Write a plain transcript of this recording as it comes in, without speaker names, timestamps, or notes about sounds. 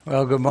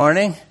Well, good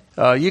morning.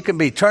 You can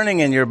be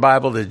turning in your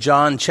Bible to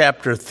John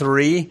chapter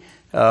 3.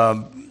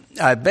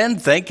 I've been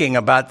thinking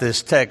about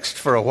this text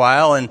for a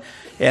while, and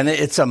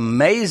it's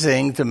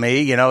amazing to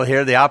me,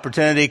 here the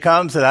opportunity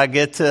comes that I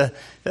get to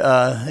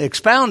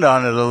expound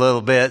on it a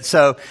little bit.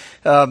 So,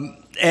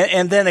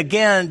 and then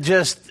again,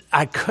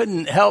 I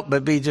couldn't help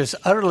but be just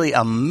utterly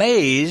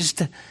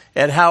amazed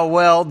at how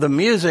well the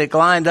music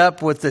lined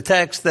up with the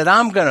text that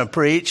I'm going to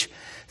preach.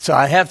 So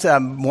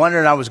I'm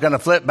wondering, I was going to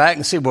flip back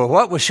and see, well,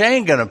 what was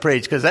Shane going to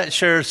preach? Because that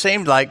sure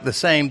seemed like the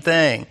same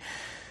thing.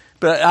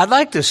 But I'd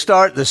like to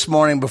start this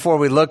morning before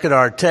we look at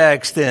our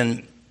text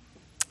and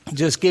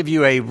just give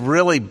you a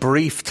really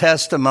brief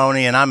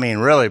testimony, and I mean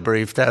really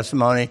brief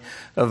testimony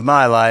of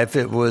my life.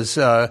 It was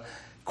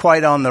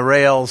quite on the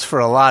rails for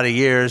a lot of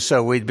years,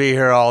 so we'd be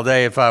here all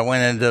day if I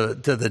went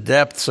into the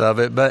depths of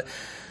it. But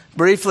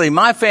briefly,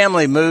 my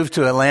family moved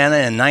to Atlanta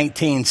in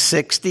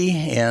 1960,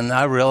 and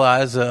I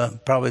realize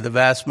probably the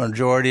vast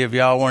majority of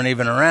y'all weren't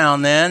even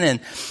around then, and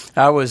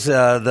I was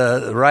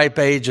the ripe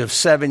age of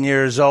 7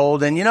 years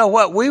old. And you know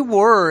what? We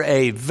were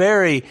a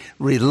very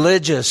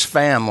religious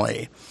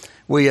family.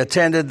 We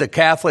attended the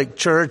Catholic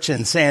Church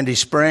in Sandy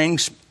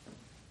Springs.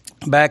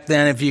 Back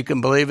then, if you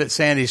can believe it,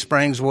 Sandy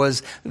Springs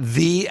was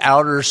the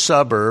outer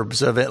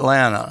suburbs of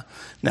Atlanta.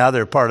 Now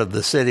they're part of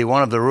the city.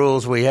 One of the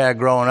rules we had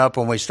growing up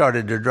when we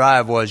started to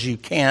drive was you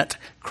can't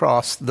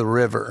cross the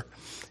river.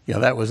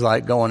 That was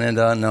like going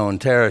into unknown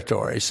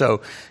territory.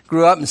 So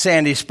grew up in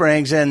Sandy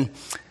Springs, and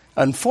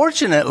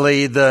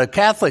unfortunately, the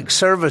Catholic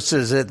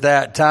services at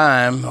that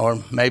time,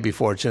 or maybe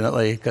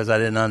fortunately because I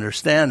didn't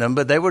understand them,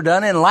 but they were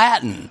done in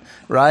Latin,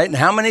 right? And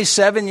how many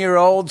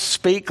 7-year-olds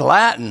speak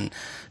Latin?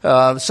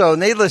 So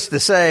needless to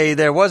say,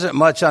 there wasn't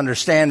much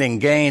understanding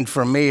gained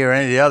from me or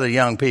any of the other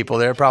young people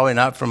there, probably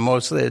not from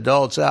most of the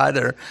adults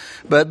either.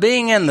 But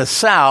being in the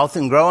South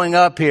and growing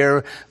up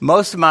here,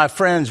 most of my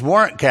friends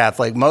weren't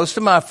Catholic. Most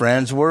of my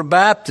friends were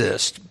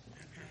Baptist.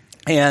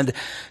 And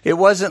it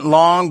wasn't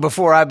long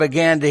before I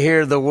began to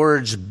hear the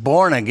words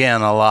born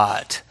again a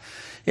lot.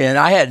 And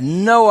I had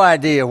no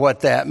idea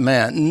what that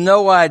meant.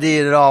 No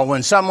idea at all.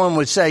 When someone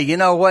would say, you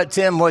know what,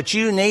 Tim, what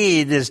you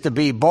need is to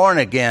be born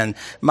again,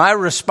 my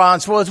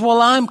response was, well,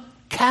 I'm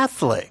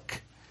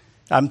Catholic.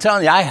 I'm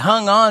telling you, I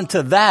hung on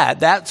to that.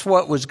 That's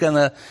what was going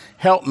to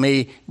help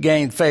me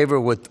gain favor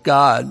with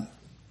God.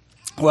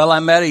 Well, I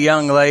met a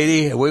young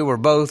lady. We were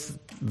both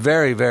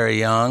very, very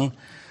young,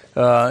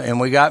 and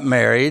we got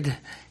married.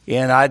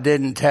 And I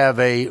didn't have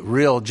a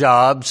real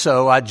job,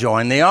 so I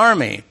joined the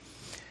Army.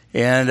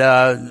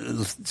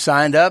 And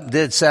signed up,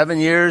 did 7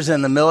 years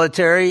in the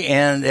military,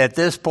 and at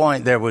this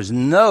point there was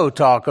no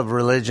talk of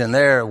religion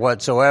there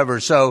whatsoever.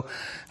 So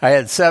I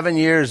had 7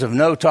 years of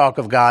no talk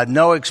of God,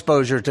 no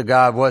exposure to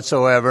God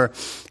whatsoever.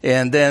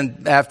 And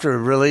then after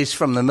release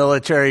from the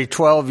military,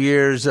 12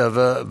 years of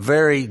a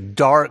very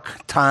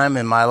dark time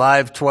in my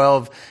life,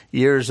 12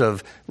 years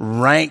of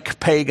rank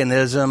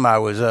paganism. I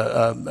was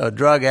a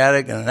drug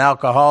addict and an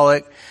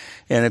alcoholic.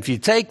 And if you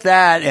take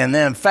that and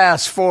then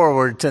fast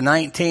forward to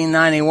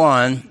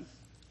 1991,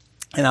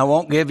 and I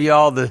won't give you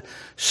all the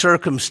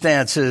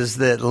circumstances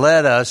that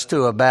led us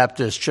to a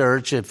Baptist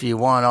church. If you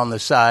want on the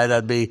side,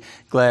 I'd be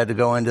glad to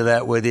go into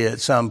that with you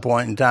at some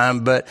point in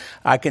time. But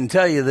I can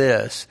tell you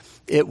this,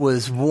 it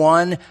was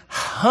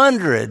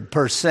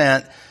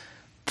 100%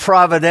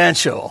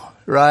 providential,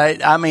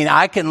 right? I mean,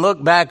 I can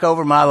look back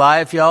over my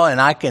life, y'all,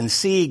 and I can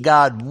see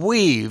God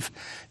weave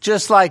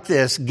just like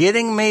this,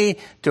 getting me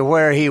to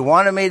where he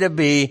wanted me to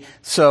be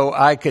so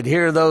I could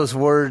hear those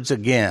words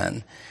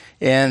again.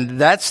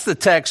 And that's the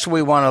text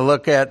we want to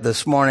look at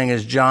this morning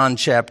is John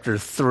chapter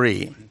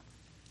 3,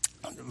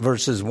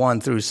 verses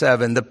 1 through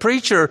 7. The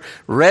preacher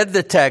read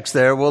the text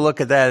there. We'll look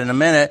at that in a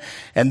minute.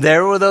 And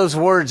there were those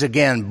words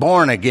again,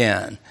 born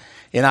again.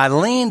 And I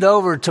leaned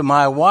over to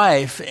my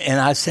wife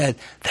and I said,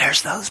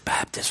 there's those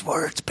Baptist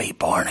words, be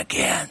born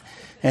again.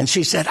 And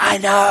she said, I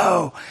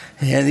know.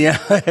 And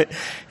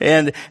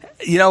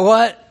you know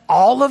what?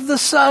 All of the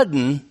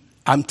sudden,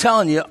 I'm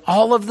telling you,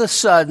 all of the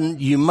sudden,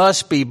 you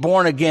must be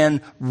born again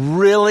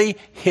really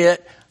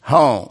hit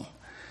home.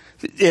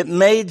 It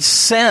made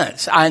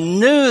sense. I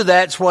knew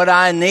that's what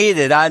I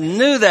needed.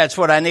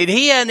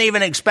 He hadn't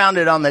even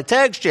expounded on the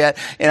text yet,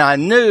 and I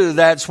knew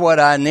that's what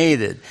I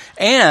needed.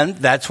 And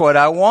that's what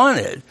I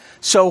wanted.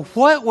 So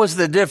what was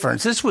the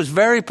difference? This was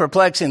very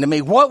perplexing to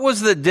me. What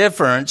was the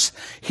difference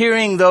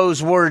hearing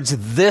those words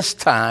this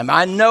time?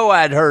 I know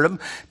I'd heard them.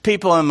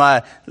 People in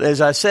my,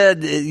 as I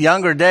said,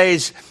 younger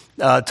days,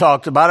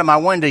 talked about them. I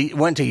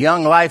went to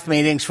Young Life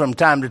meetings from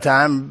time to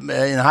time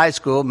in high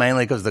school,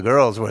 mainly because the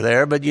girls were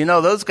there. But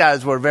those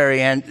guys were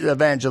very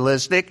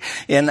evangelistic,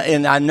 and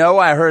I know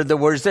I heard the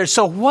words there.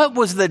 So what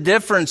was the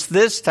difference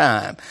this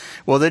time?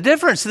 Well, the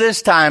difference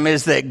this time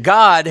is that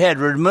God had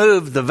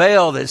removed the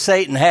veil that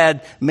Satan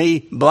had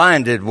me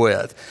blinded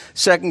with.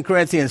 2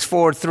 Corinthians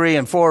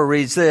 4:3-4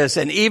 reads this,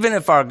 and even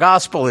if our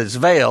gospel is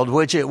veiled,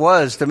 which it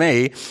was to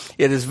me,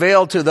 it is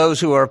veiled to those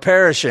who are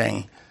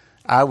perishing.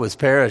 I was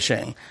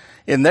perishing.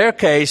 In their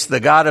case, the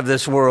god of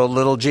this world,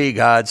 little g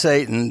God,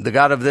 Satan, the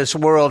god of this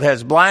world,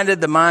 has blinded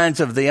the minds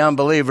of the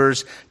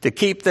unbelievers to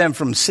keep them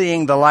from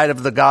seeing the light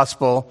of the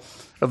gospel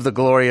of the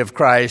glory of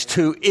Christ,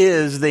 who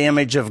is the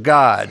image of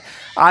God.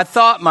 I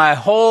thought my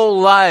whole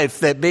life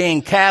that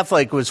being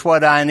Catholic was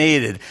what I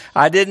needed.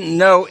 I didn't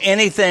know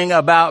anything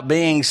about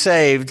being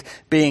saved.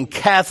 Being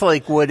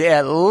Catholic would,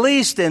 at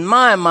least in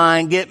my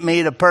mind, get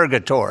me to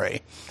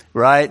purgatory,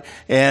 right?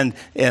 And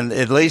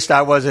at least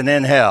I wasn't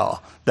in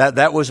hell.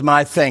 That was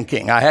my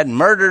thinking. I hadn't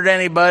murdered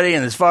anybody,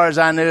 and as far as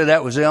I knew,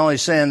 that was the only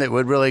sin that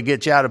would really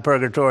get you out of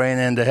purgatory and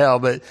into hell,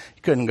 but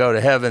you couldn't go to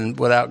heaven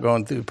without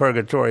going through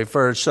purgatory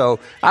first, so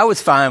I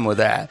was fine with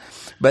that.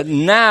 But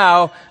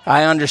now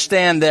I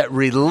understand that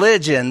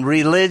religion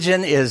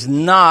is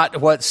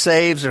not what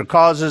saves or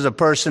causes a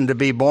person to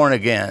be born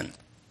again.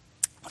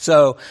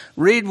 So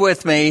read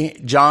with me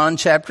John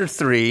chapter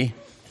 3,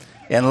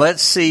 and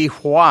let's see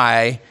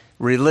why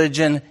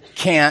religion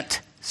can't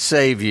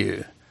save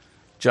you.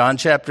 John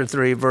chapter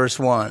 3, verse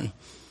 1.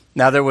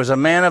 Now there was a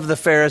man of the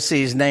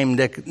Pharisees named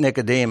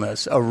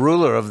Nicodemus, a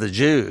ruler of the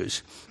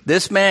Jews.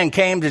 This man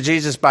came to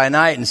Jesus by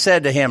night and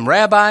said to him,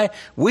 Rabbi,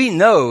 we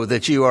know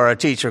that you are a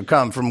teacher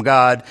come from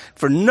God,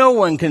 for no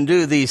one can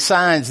do these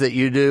signs that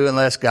you do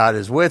unless God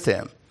is with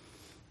him.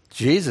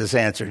 Jesus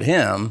answered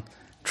him,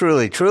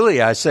 Truly,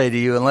 truly, I say to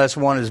you, unless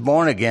one is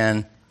born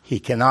again, he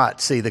cannot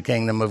see the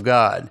kingdom of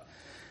God.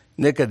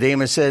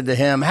 Nicodemus said to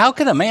him, How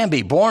can a man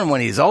be born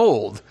when he's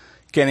old?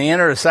 Can he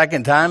enter a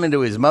second time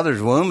into his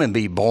mother's womb and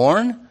be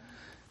born?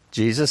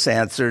 Jesus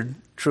answered,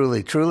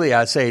 Truly, truly,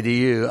 I say to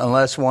you,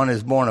 unless one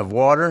is born of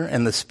water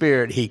and the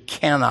Spirit, he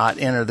cannot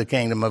enter the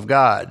kingdom of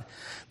God.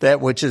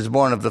 That which is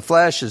born of the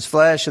flesh is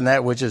flesh, and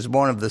that which is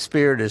born of the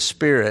Spirit is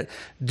spirit.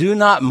 Do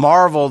not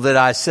marvel that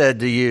I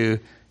said to you,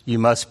 you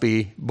must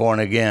be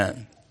born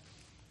again.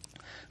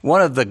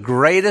 One of the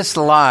greatest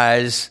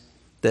lies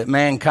that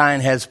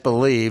mankind has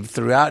believed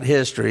throughout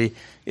history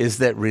is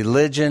that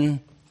religion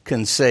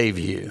can save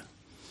you.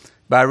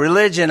 By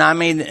religion, I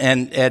mean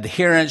an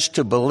adherence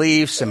to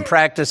beliefs and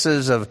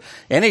practices of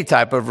any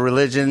type of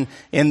religion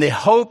in the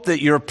hope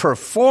that your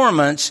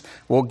performance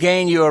will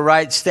gain you a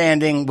right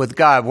standing with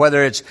God,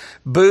 whether it's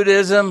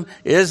Buddhism,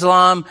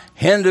 Islam,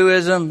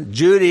 Hinduism,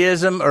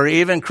 Judaism, or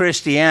even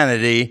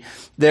Christianity.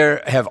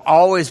 There have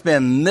always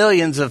been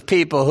millions of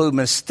people who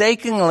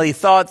mistakenly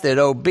thought that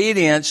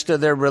obedience to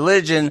their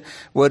religion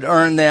would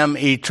earn them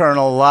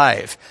eternal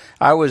life.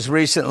 I was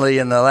recently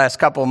in the last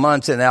couple of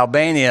months in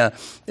Albania,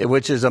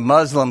 which is a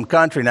Muslim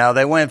country now.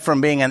 They went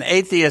from being an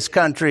atheist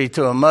country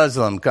to a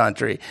Muslim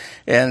country,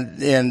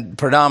 and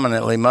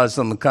predominantly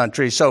Muslim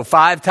country. So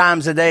 5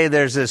 times a day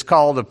there's this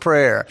call to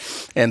prayer,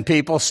 and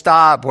people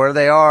stop where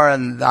they are,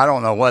 and I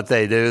don't know what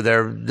they do.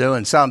 They're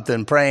doing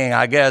something, praying,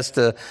 I guess,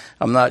 to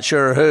I'm not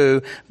sure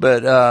who,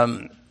 but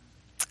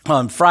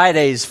on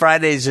Fridays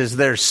is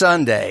their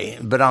Sunday,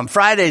 but on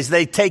Fridays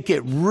they take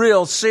it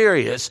real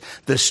serious.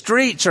 The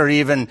streets are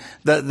even,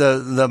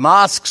 the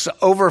mosques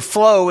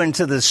overflow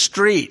into the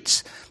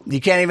streets.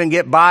 You can't even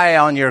get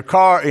by in your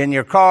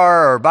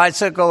car or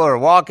bicycle or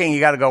walking. You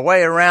got to go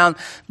way around.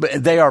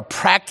 But they are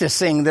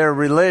practicing their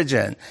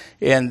religion,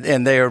 and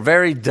they are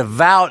very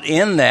devout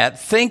in that,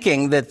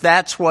 thinking that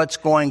that's what's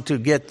going to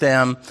get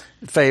them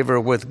favor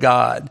with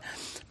God.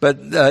 But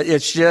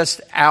it's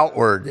just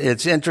outward.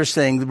 It's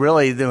interesting,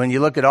 really, that when you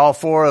look at all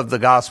 4 of the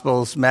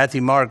Gospels,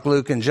 Matthew, Mark,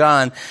 Luke, and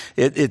John,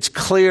 it's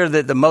clear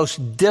that the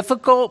most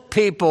difficult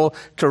people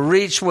to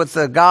reach with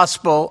the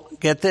gospel,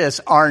 get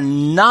this, are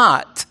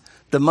not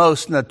the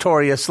most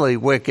notoriously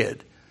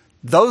wicked.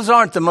 Those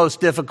aren't the most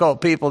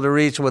difficult people to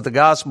reach with the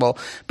gospel,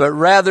 but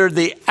rather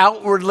the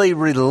outwardly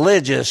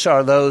religious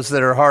are those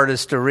that are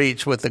hardest to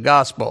reach with the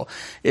gospel.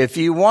 If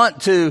you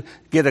want to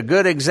get a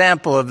good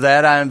example of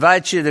that, I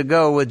invite you to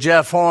go with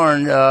Jeff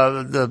Horn,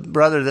 the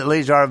brother that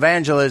leads our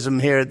evangelism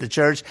here at the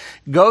church.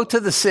 Go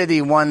to the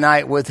city one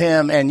night with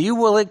him, and you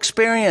will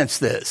experience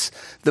this.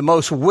 The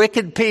most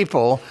wicked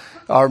people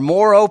are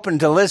more open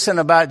to listen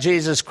about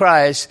Jesus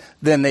Christ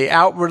than the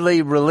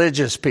outwardly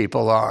religious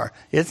people are.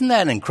 Isn't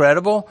that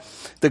incredible?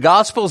 The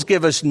Gospels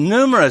give us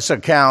numerous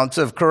accounts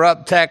of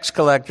corrupt tax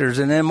collectors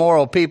and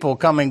immoral people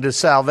coming to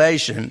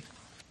salvation.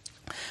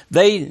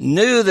 They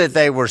knew that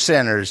they were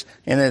sinners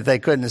and that they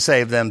couldn't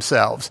save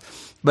themselves.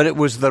 But it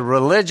was the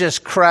religious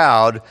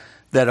crowd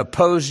that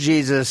opposed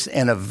Jesus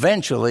and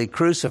eventually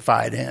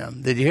crucified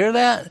him. Did you hear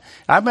that?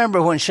 I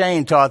remember when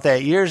Shane taught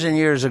that years and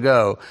years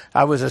ago.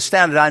 I was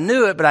astounded. I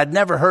knew it, but I'd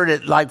never heard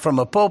it like from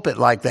a pulpit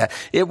like that.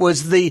 It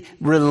was the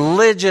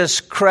religious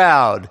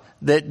crowd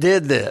that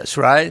did this,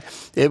 right?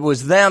 It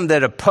was them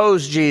that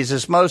opposed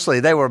Jesus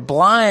mostly. They were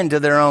blind to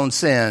their own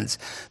sins.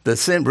 The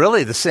sin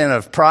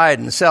of pride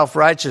and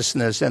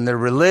self-righteousness and the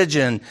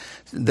religion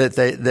that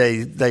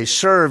they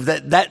served,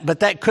 but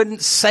that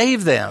couldn't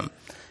save them.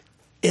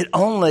 It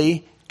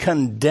only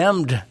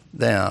condemned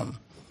them.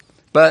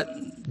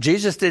 But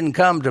Jesus didn't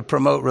come to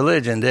promote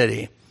religion, did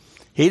he?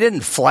 He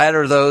didn't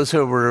flatter those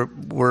who were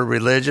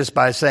religious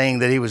by saying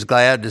that he was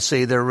glad to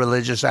see their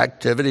religious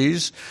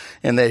activities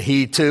and that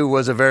he too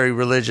was a very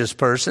religious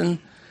person.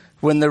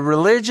 When the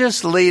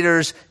religious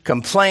leaders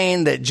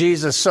complained that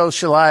Jesus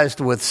socialized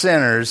with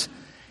sinners,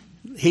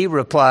 he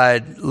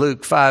replied,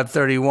 Luke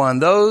 5:31,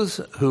 those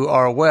who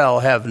are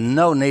well have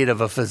no need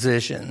of a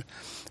physician,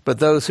 but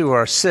those who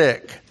are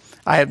sick.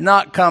 I have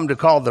not come to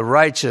call the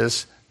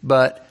righteous,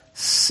 but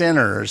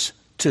sinners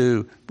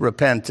to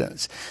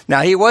repentance.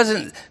 Now, he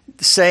wasn't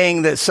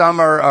saying that some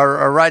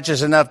are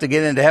righteous enough to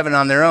get into heaven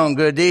on their own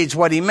good deeds.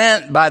 What he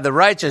meant by the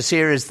righteous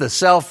here is the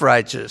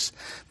self-righteous.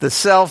 The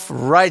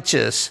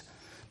self-righteous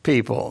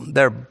people.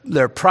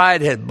 Their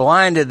pride had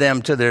blinded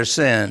them to their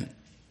sin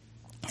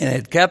and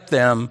had kept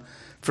them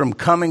from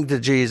coming to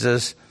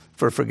Jesus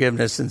for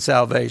forgiveness and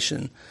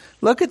salvation.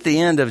 Look at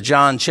the end of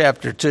John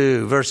chapter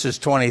 2, verses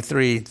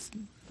 23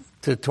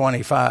 to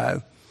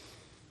 25.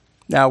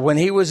 Now, when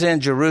he was in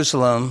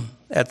Jerusalem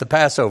at the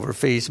Passover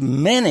feast,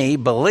 many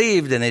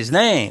believed in his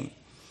name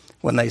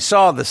when they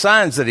saw the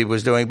signs that he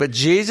was doing. But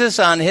Jesus,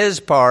 on his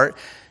part,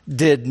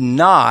 did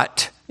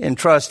not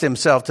entrust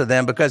himself to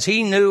them because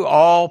he knew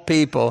all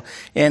people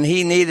and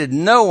he needed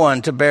no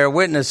one to bear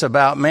witness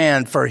about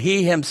man, for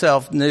he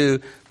himself knew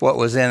what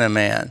was in a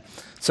man.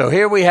 So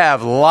here we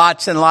have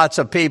lots and lots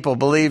of people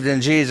believed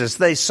in Jesus.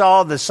 They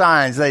saw the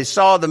signs. They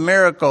saw the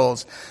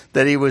miracles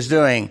that he was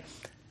doing.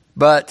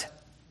 But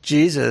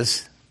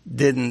Jesus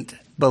didn't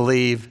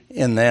believe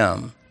in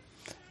them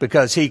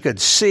because he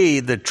could see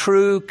the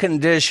true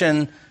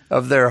condition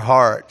of their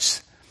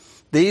hearts.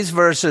 These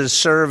verses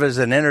serve as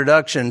an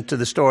introduction to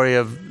the story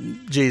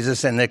of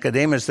Jesus and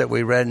Nicodemus that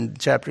we read in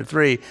chapter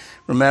 3.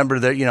 Remember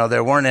that,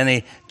 there weren't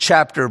any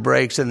chapter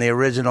breaks in the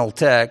original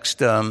text.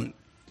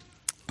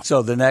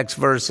 So the next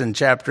verse in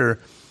chapter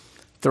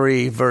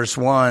 3, verse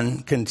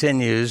 1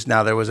 continues,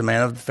 now there was a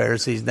man of the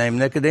Pharisees named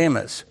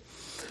Nicodemus.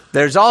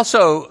 There's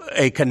also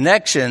a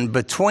connection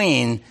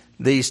between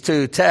these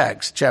two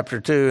texts,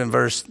 chapter 2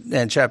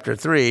 and chapter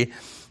 3.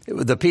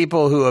 The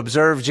people who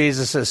observed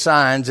Jesus'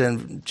 signs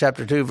in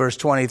chapter 2, verse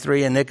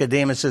 23, and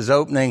Nicodemus'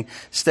 opening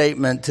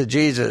statement to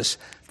Jesus,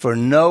 for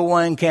no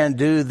one can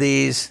do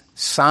these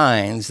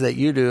signs that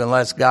you do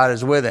unless God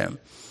is with him.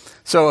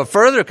 So a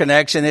further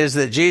connection is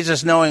that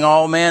Jesus, knowing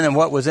all men and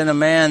what was in a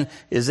man,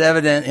 is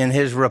evident in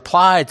his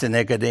reply to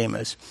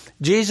Nicodemus.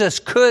 Jesus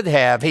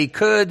he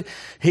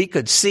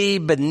could see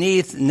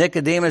beneath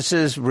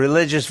Nicodemus's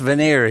religious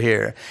veneer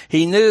here.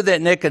 He knew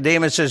that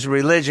Nicodemus's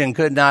religion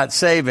could not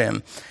save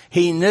him.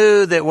 He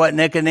knew that what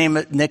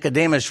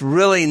Nicodemus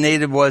really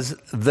needed was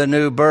the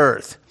new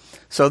birth.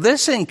 So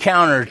this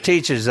encounter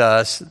teaches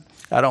us,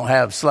 I don't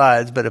have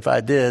slides, but if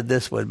I did,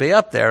 this would be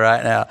up there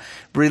right now.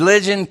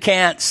 Religion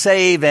can't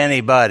save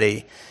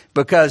anybody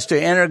because to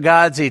enter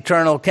God's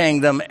eternal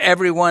kingdom,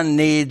 everyone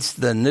needs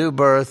the new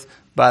birth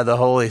by the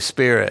Holy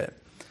Spirit.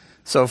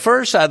 So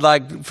first, I'd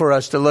like for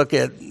us to look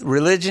at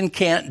religion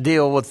can't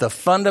deal with the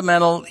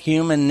fundamental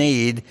human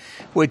need,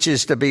 which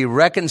is to be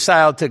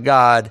reconciled to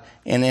God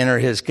and enter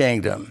his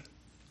kingdom.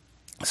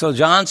 So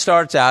John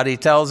starts out, he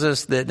tells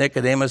us that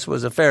Nicodemus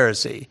was a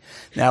Pharisee.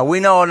 Now,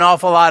 we know an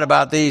awful lot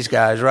about these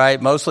guys,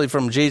 right? Mostly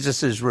from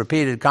Jesus'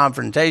 repeated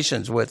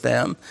confrontations with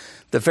them.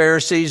 The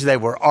Pharisees, they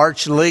were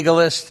arch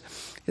legalists.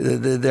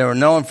 They were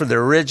known for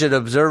their rigid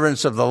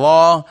observance of the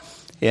law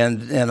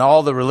and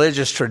all the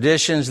religious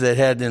traditions that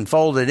had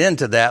enfolded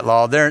into that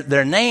law.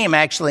 Their name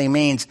actually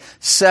means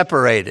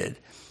separated.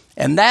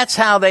 And that's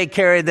how they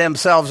carried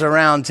themselves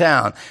around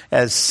town,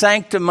 as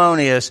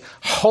sanctimonious,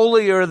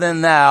 holier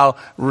than thou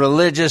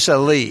religious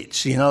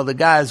elites. The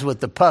guys with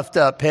the puffed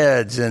up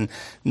heads and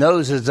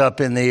noses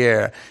up in the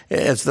air.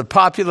 As the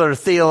popular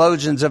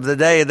theologians of the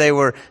day, they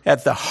were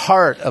at the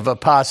heart of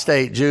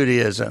apostate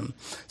Judaism.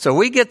 So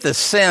we get the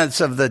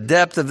sense of the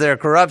depth of their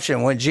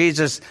corruption when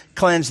Jesus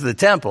cleansed the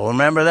temple.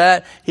 Remember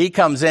that? He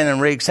comes in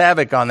and wreaks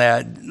havoc on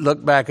that.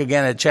 Look back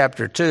again at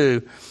chapter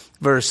 2,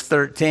 verse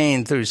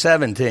 13 through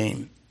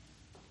 17.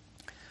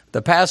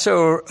 The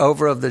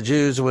Passover of the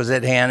Jews was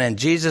at hand, and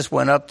Jesus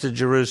went up to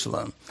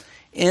Jerusalem.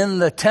 In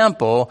the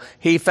temple,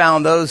 he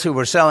found those who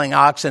were selling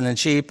oxen and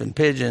sheep and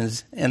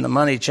pigeons and the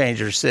money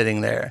changers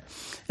sitting there.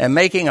 And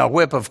making a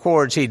whip of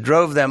cords, he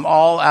drove them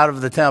all out of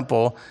the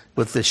temple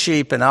with the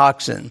sheep and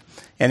oxen.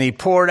 And he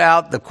poured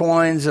out the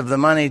coins of the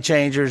money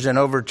changers and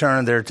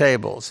overturned their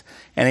tables.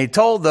 And he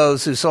told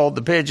those who sold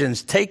the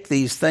pigeons, take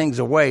these things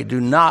away. Do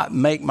not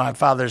make my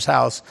Father's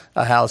house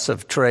a house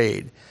of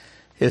trade.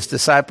 His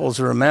disciples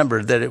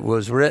remembered that it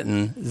was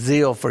written,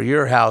 zeal for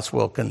your house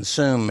will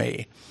consume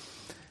me.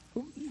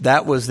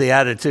 That was the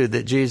attitude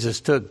that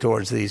Jesus took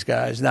towards these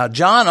guys. Now,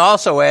 John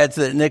also adds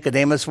that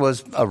Nicodemus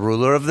was a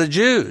ruler of the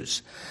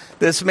Jews.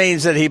 This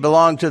means that he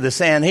belonged to the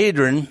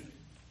Sanhedrin,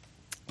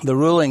 the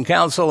ruling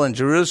council in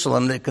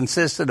Jerusalem that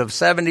consisted of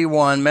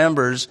 71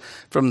 members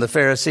from the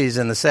Pharisees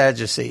and the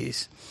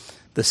Sadducees.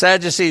 The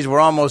Sadducees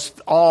were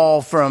almost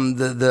all from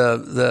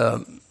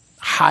the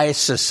high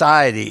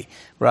society,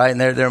 right?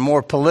 And they're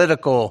more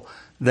political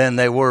than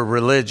they were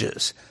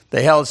religious.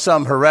 They held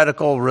some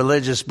heretical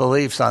religious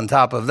beliefs on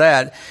top of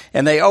that,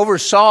 and they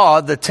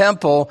oversaw the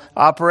temple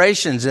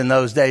operations in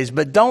those days.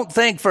 But don't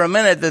think for a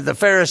minute that the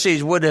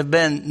Pharisees would have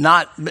been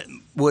not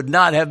would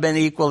not have been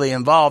equally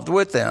involved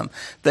with them.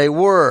 They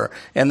were,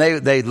 and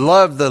they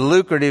loved the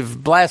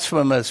lucrative,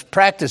 blasphemous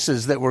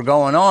practices that were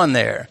going on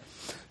there.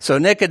 So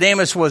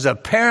Nicodemus was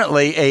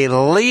apparently a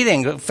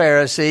leading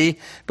Pharisee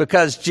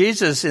because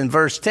Jesus in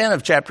verse 10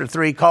 of chapter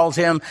 3 calls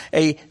him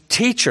a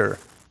teacher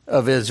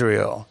of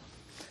Israel.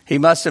 He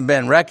must have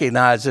been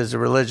recognized as a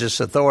religious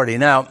authority.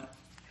 Now,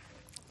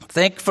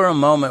 think for a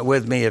moment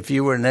with me if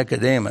you were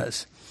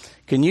Nicodemus.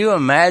 Can you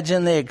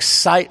imagine the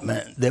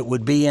excitement that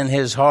would be in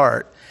his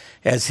heart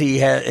as he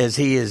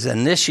has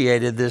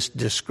initiated this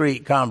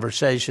discreet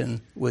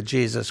conversation with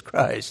Jesus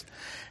Christ?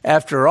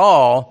 After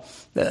all,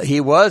 he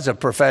was a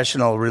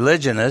professional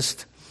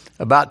religionist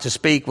about to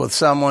speak with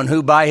someone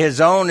who, by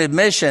his own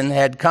admission,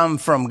 had come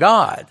from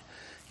God.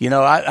 You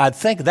know, I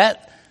think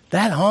that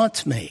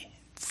haunts me.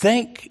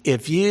 Think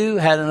if you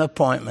had an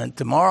appointment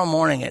tomorrow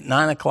morning at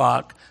 9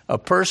 o'clock, a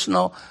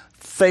personal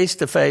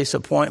face-to-face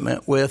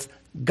appointment with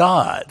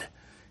God.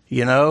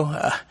 You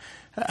know,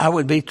 I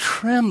would be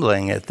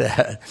trembling at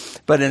that.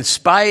 But in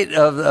spite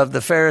of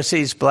the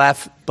Pharisees'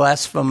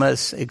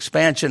 blasphemous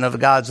expansion of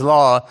God's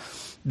law,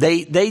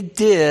 they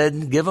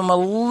did, give them a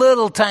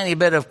little tiny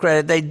bit of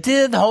credit, they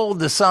did hold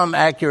to some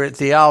accurate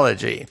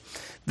theology.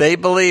 They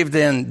believed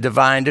in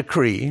divine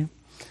decree.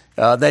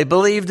 They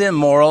believed in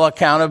moral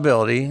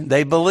accountability.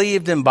 They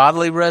believed in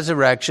bodily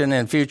resurrection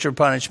and future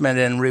punishment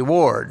and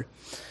reward.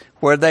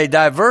 Where they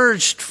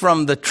diverged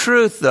from the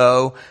truth,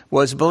 though,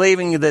 was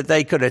believing that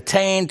they could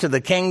attain to the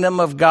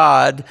kingdom of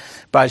God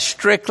by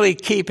strictly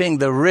keeping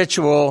the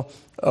ritual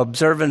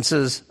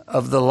observances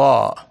of the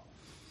law.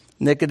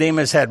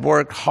 Nicodemus had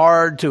worked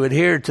hard to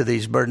adhere to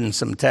these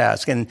burdensome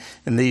tasks and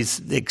these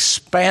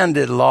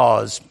expanded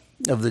laws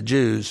of the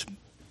Jews,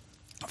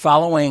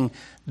 following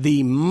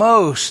the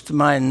most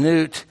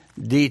minute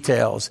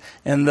details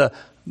and the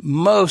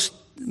most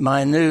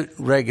minute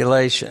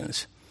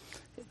regulations.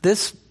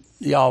 This,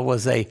 y'all,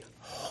 was a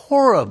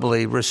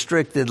horribly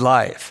restricted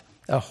life,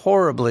 a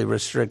horribly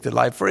restricted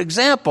life. For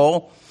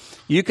example,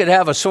 you could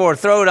have a sore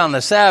throat on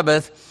the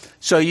Sabbath,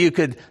 so you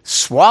could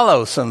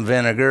swallow some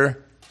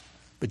vinegar,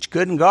 but you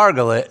couldn't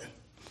gargle it.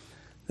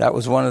 That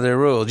was one of their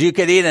rules. You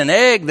could eat an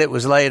egg that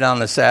was laid on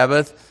the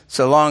Sabbath,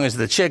 so long as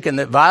the chicken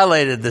that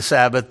violated the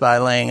Sabbath by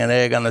laying an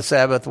egg on the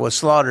Sabbath was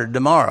slaughtered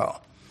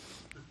tomorrow.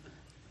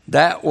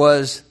 That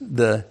was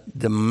the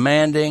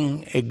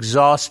demanding,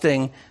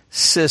 exhausting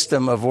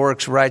system of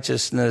works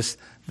righteousness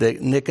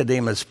that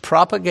Nicodemus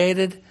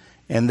propagated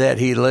and that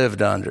he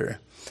lived under.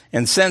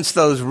 And since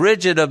those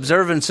rigid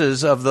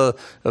observances of the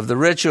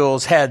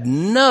rituals had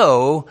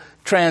no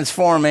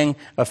transforming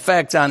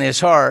effect on his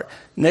heart,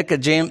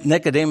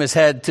 Nicodemus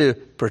had to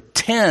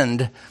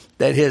pretend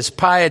that his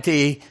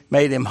piety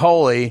made him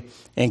holy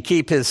and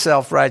keep his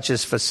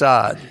self-righteous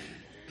facade.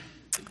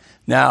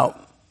 Now,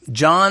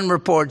 John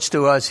reports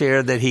to us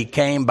here that he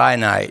came by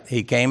night.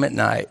 He came at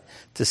night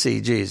to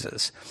see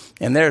Jesus.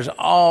 And there's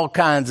all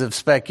kinds of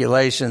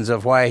speculations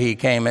of why he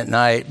came at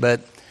night, but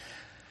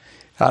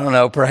I don't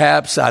know,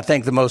 perhaps I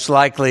think the most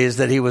likely is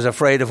that he was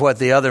afraid of what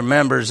the other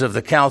members of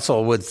the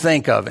council would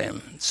think of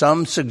him.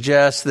 Some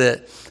suggest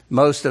that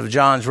most of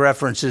John's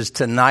references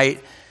to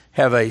night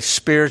have a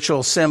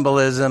spiritual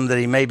symbolism, that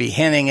he may be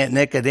hinting at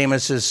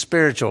Nicodemus's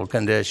spiritual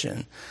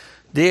condition.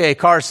 D.A.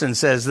 Carson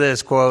says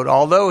this, quote,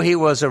 "Although he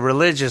was a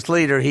religious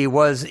leader, he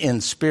was in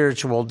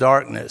spiritual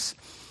darkness.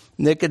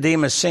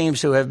 Nicodemus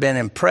seems to have been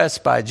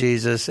impressed by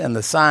Jesus and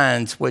the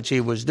signs which he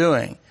was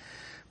doing.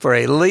 For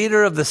a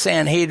leader of the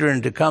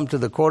Sanhedrin to come to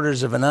the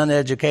quarters of an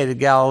uneducated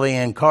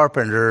Galilean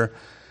carpenter,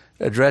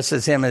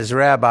 addresses him as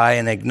rabbi,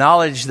 and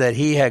acknowledge that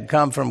he had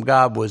come from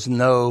God was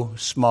no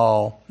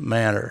small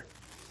matter."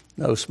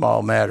 No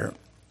small matter.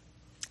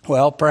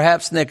 Well,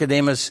 perhaps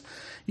Nicodemus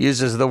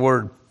uses the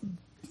word,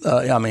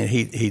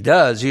 he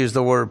does use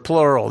the word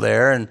plural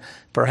there, and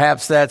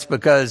perhaps that's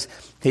because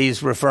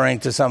he's referring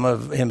to some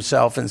of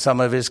himself and some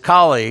of his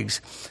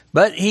colleagues.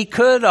 But he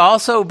could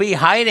also be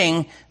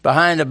hiding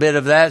behind a bit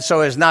of that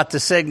so as not to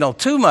signal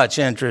too much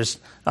interest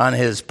on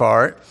his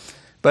part.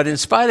 But in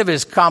spite of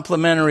his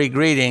complimentary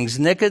greetings,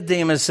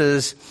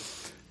 Nicodemus's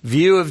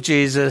view of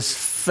Jesus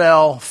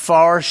fell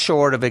far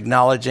short of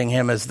acknowledging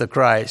him as the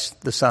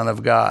Christ, the Son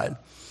of God.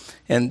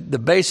 And the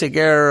basic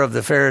error of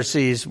the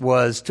Pharisees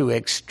was to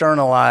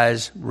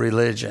externalize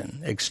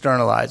religion,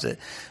 externalize it.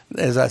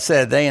 As I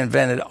said, they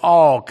invented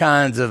all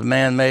kinds of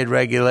man-made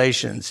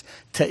regulations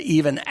to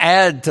even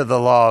add to the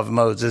law of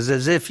Moses,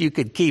 as if you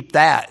could keep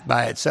that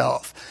by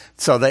itself.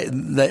 So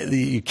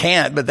you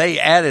can't, but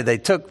they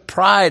took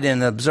pride in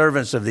the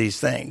observance of these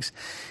things.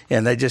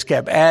 And they just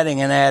kept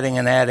adding and adding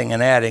and adding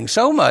and adding,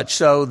 so much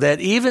so that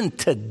even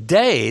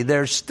today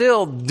they're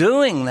still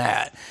doing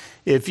that.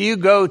 If you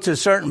go to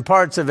certain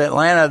parts of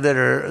Atlanta that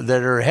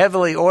are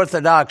heavily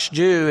Orthodox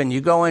Jew, and you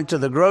go into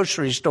the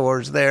grocery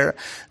stores there,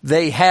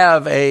 they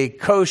have a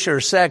kosher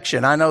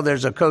section. I know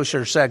there's a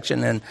kosher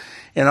section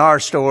in our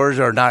stores,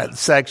 or not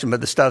section,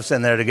 but the stuff's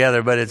in there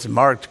together, but it's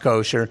marked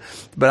kosher.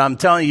 But I'm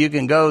telling you, you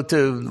can go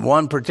to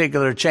one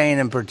particular chain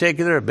in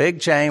particular, a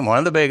big chain, one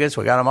of the biggest.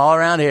 We got them all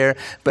around here.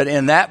 But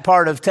in that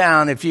part of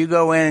town, if you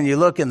go in and you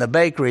look in the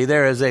bakery,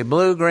 there is a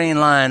blue-green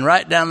line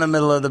right down the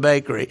middle of the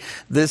bakery.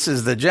 This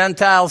is the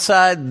Gentile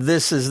side.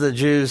 This is the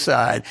Jew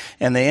side.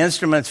 And the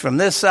instruments from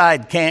this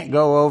side can't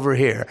go over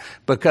here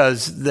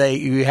because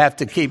you have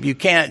to keep, you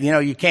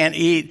can't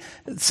eat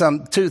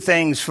two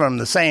things from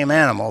the same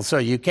animal. So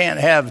you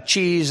can't have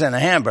cheese and a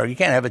hamburger. You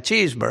can't have a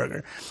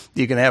cheeseburger.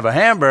 You can have a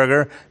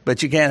hamburger,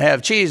 but you can't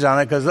have cheese on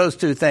it because those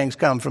two things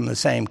come from the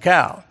same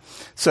cow.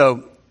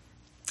 So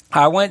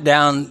I went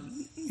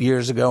down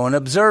years ago and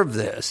observed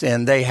this,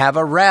 and they have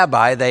a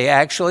rabbi. They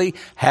actually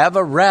have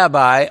a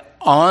rabbi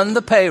on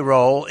the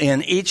payroll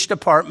in each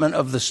department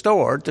of the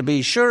store to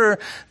be sure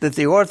that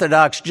the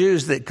Orthodox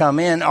Jews that come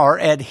in are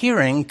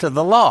adhering to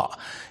the law.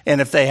 And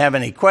if they have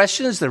any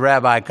questions, the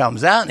rabbi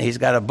comes out and he's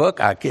got a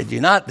book, I kid you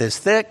not, this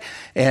thick,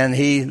 and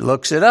he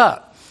looks it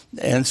up.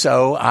 And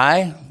so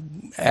I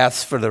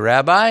asked for the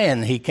rabbi,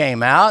 and he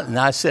came out, and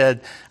I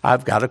said,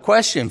 I've got a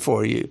question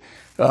for you.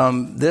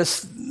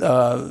 This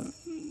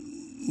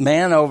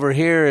man over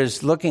here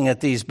is looking at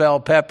these bell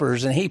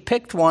peppers, and he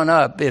picked one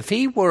up. If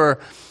he were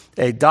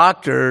a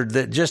doctor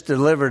that just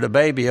delivered a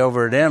baby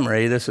over at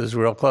Emory, this is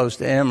real close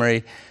to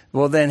Emory,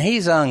 well, then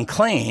he's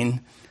unclean,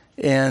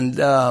 and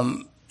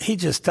he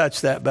just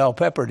touched that bell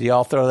pepper. Do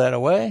y'all throw that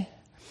away?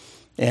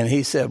 And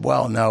he said,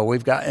 well, no,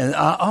 we've got,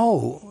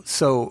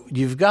 so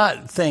you've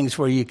got things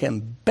where you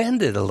can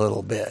bend it a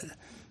little bit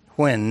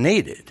when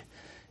needed.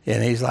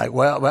 And he's like,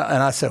 well,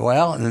 and I said,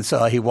 well, and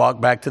so he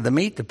walked back to the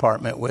meat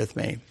department with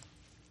me.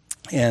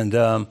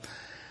 And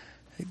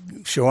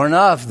sure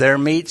enough, their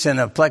meat's in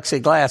a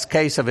plexiglass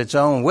case of its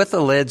own with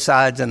the lid,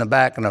 sides, and the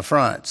back and the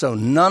front. So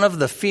none of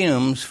the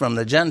fumes from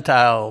the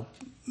Gentile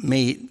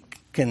meat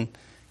can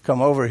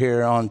come over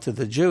here onto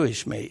the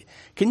Jewish meat.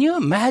 Can you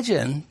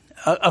imagine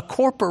a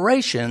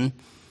corporation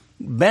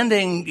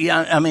bending,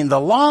 the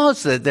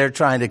laws that they're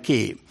trying to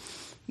keep?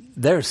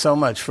 There's so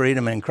much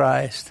freedom in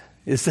Christ.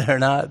 Is there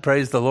not?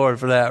 Praise the Lord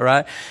for that,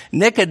 right?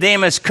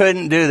 Nicodemus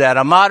couldn't do that.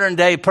 A modern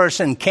day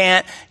person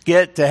can't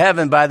get to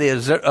heaven by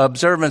the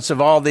observance of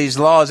all these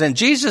laws. And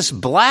Jesus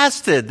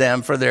blasted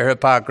them for their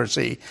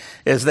hypocrisy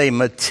as they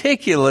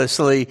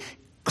meticulously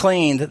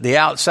cleaned the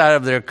outside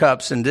of their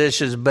cups and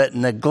dishes, but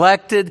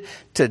neglected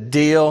to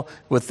deal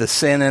with the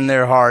sin in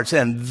their hearts.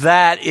 And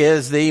that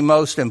is the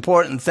most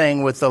important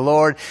thing with the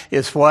Lord,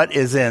 is what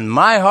is in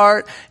my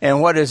heart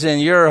and what is in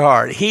your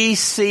heart. He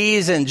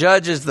sees and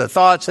judges the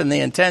thoughts and the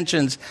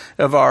intentions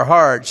of our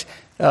hearts.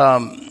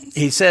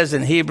 He says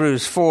in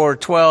Hebrews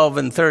 4:12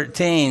 and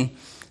 13,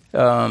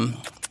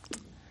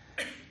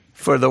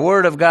 for the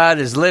word of God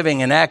is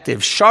living and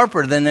active,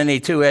 sharper than any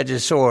two-edged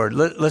sword.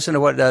 Listen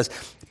to what it does.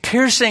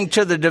 Piercing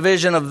to the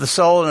division of the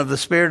soul and of the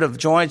spirit, of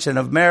joints and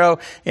of marrow,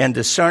 and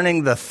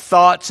discerning the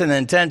thoughts and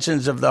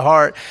intentions of the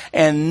heart.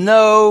 And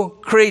no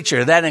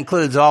creature, that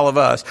includes all of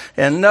us,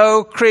 and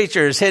no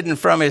creature is hidden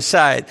from his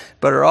sight,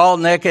 but are all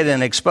naked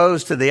and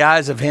exposed to the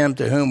eyes of him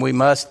to whom we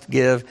must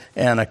give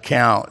an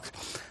account.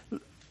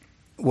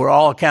 We're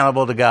all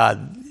accountable to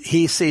God.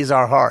 He sees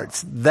our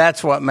hearts.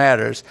 That's what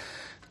matters.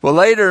 Well,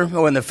 later,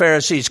 when the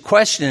Pharisees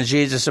questioned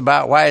Jesus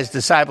about why his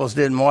disciples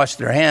didn't wash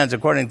their hands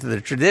according to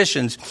the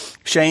traditions,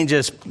 Shane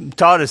just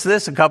taught us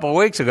this a couple of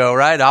weeks ago,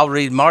 right? I'll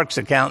read Mark's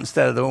account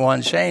instead of the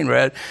one Shane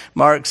read.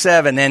 Mark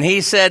 7. And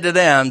he said to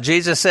them,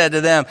 Jesus said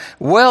to them,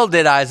 well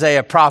did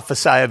Isaiah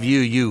prophesy of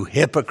you, you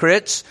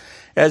hypocrites.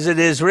 As it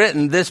is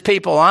written, this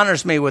people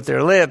honors me with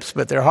their lips,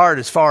 but their heart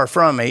is far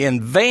from me.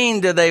 In vain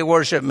do they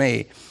worship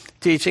me,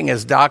 teaching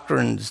as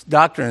doctrines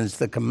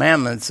the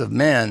commandments of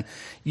men.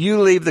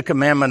 You leave the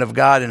commandment of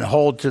God and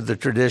hold to the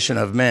tradition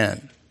of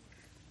men.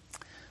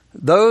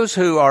 Those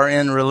who are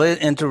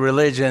into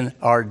religion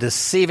are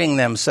deceiving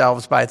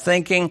themselves by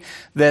thinking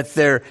that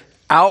their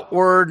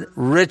outward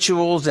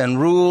rituals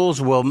and rules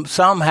will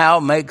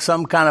somehow make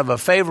some kind of a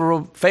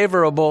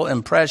favorable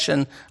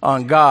impression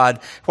on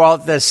God, while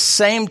at the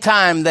same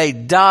time they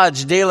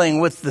dodge dealing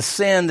with the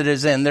sin that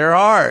is in their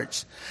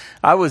hearts.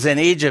 I was in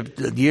Egypt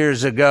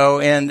years ago,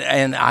 and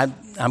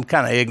I'm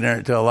kind of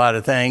ignorant to a lot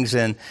of things,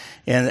 and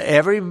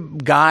every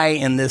guy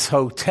in this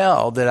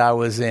hotel that I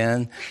was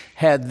in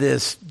had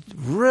this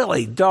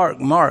really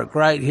dark mark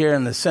right here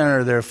in the center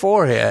of their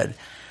forehead.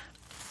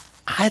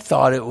 I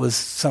thought it was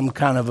some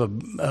kind of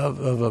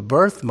a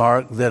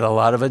birthmark that a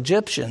lot of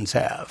Egyptians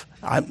have.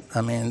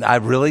 I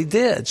really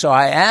did. So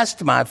I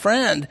asked my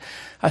friend,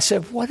 I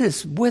said, what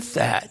is with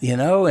that,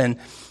 And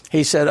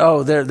he said,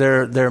 oh,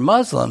 they're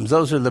Muslims.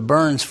 Those are the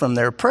burns from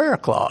their prayer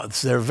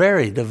cloths. They're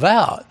very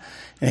devout.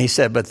 And he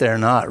said, but they're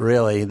not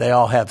really. They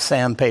all have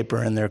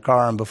sandpaper in their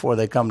car, and before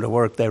they come to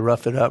work, they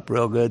rough it up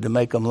real good to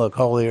make them look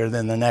holier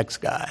than the next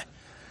guy.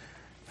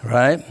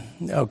 Right?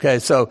 Okay,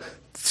 so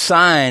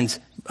signs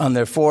on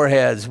their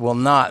foreheads will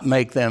not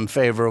make them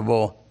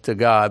favorable to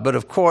God. But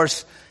of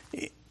course,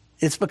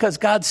 it's because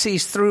God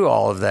sees through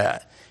all of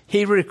that.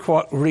 He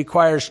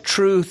requires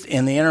truth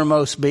in the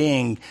innermost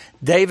being.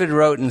 David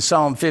wrote in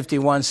Psalm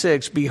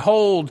 51:6,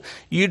 "Behold,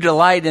 you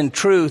delight in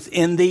truth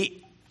in the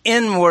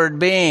inward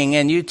being,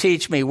 and you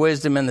teach me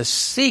wisdom in the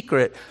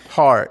secret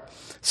heart."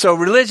 So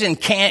religion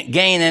can't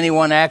gain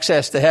anyone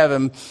access to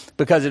heaven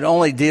because it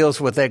only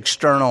deals with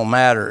external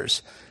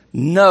matters.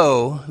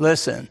 No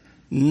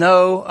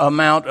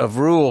amount of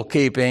rule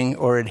keeping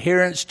or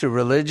adherence to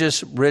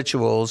religious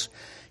rituals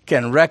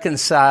can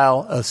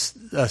reconcile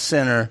a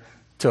sinner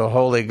to a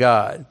holy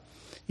God.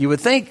 You would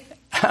think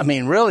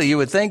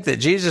that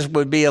Jesus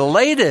would be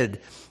elated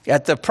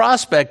at the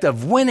prospect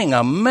of winning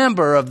a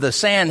member of the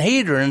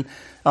Sanhedrin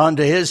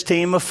onto his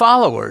team of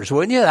followers,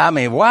 wouldn't you? I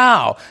mean,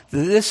 wow,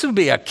 this would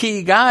be a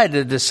key guy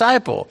to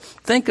disciple.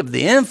 Think of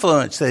the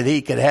influence that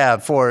he could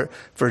have for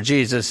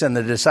Jesus and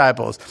the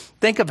disciples.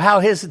 Think of how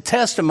his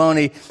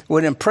testimony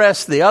would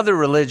impress the other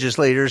religious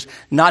leaders,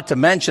 not to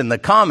mention the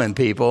common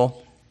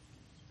people.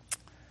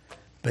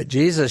 But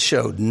Jesus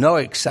showed no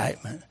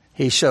excitement.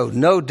 He showed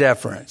no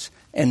deference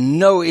and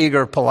no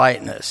eager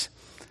politeness.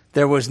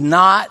 There was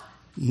not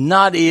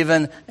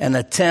even an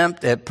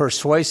attempt at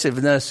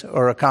persuasiveness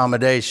or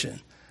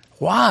accommodation.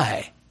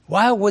 Why?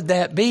 Why would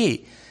that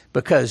be?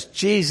 Because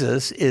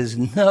Jesus is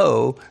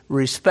no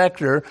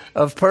respecter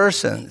of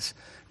persons.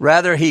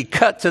 Rather, he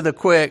cut to the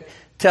quick,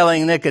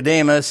 telling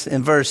Nicodemus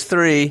in verse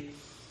 3,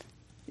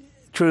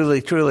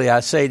 "Truly, truly,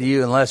 I say to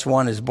you, unless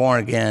one is born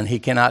again, he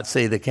cannot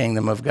see the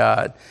kingdom of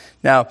God."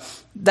 Now,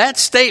 that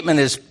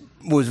statement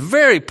was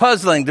very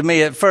puzzling to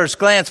me at first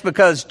glance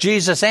because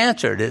Jesus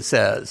answered, it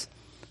says.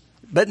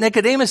 But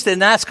Nicodemus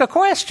didn't ask a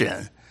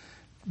question,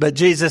 but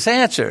Jesus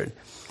answered.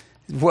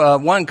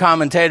 One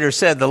commentator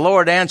said, "The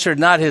Lord answered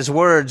not his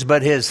words,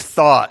 but his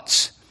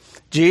thoughts."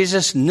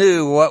 Jesus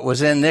knew what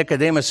was in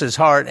Nicodemus's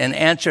heart and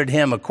answered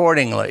him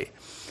accordingly.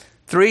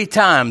 3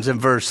 times in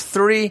verse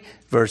 3,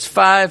 verse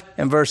 5,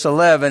 and verse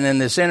 11 in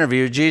this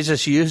interview,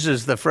 Jesus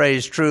uses the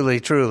phrase "truly,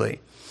 truly."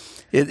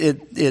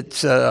 It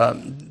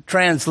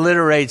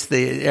transliterates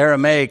the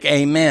Aramaic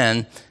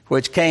amen,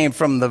 which came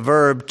from the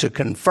verb to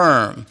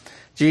confirm.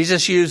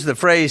 Jesus used the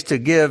phrase to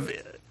give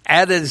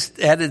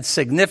added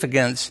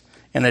significance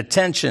and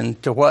attention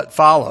to what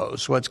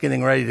follows, what's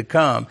getting ready to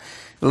come.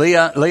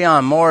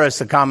 Leon Morris,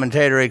 the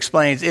commentator,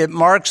 explains, "It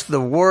marks the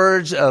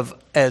words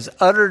as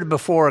uttered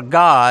before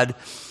God,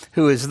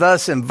 who is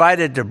thus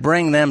invited to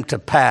bring them to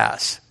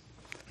pass."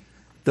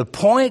 The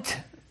point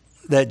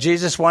that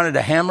Jesus wanted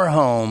to hammer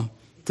home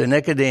to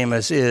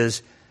Nicodemus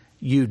is,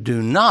 you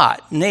do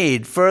not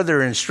need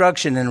further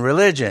instruction in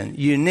religion.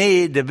 You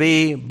need to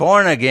be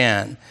born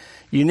again.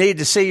 You need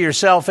to see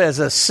yourself as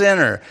a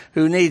sinner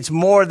who needs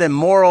more than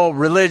moral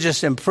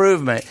religious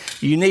improvement.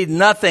 You need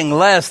nothing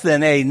less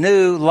than a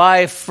new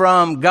life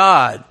from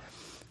God.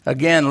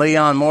 Again,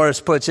 Leon Morris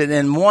puts it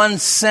in one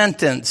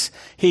sentence.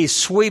 He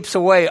sweeps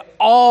away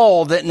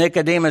all that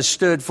Nicodemus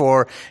stood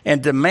for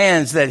and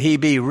demands that he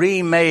be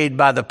remade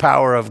by the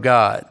power of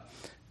God.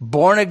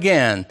 Born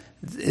again,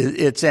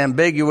 it's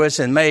ambiguous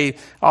and may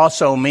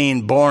also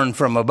mean born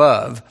from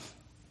above.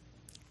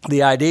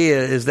 The idea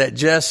is that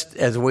just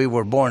as we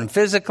were born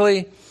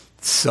physically,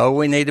 so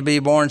we need to be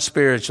born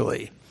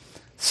spiritually.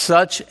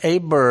 Such a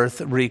birth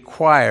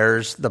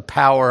requires the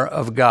power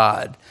of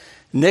God.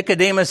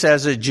 Nicodemus,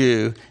 as a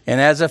Jew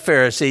and as a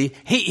Pharisee,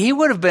 he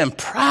would have been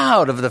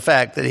proud of the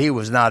fact that he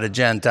was not a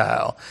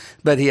Gentile,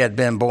 but he had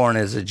been born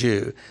as a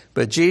Jew.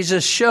 But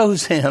Jesus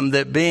shows him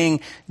that being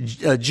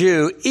a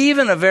Jew,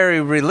 even a very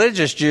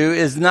religious Jew,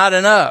 is not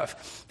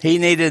enough. He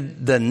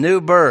needed the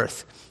new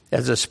birth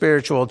as a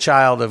spiritual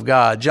child of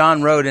God.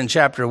 John wrote in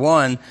chapter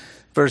 1,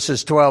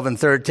 verses 12 and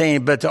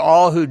 13, "But to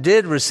all who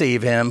did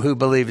receive him, who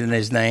believed in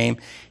his name,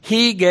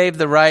 he gave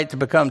the right to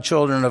become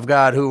children of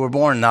God, who were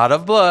born not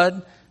of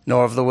blood,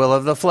 nor of the will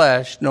of the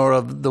flesh, nor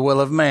of the will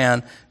of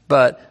man,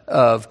 but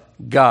of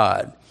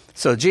God."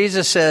 So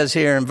Jesus says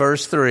here in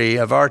verse 3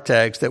 of our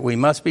text that we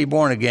must be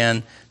born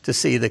again to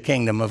see the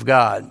kingdom of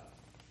God.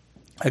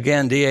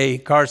 Again, D.A.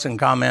 Carson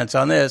comments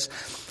on this.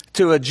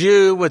 To a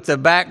Jew with the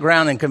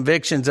background and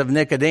convictions of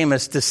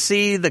Nicodemus, to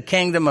see the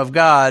kingdom of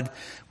God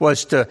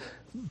was to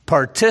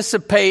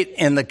participate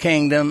in the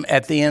kingdom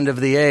at the end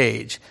of the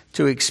age,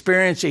 to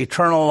experience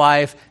eternal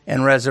life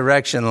and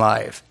resurrection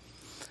life.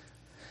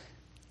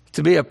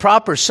 To be a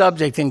proper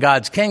subject in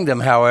God's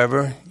kingdom,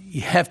 however,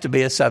 you have to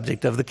be a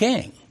subject of the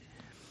king.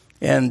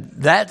 And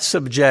that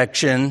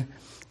subjection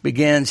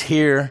begins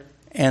here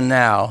and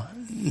now,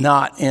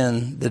 not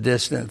in the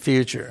distant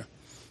future.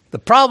 The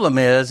problem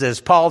is,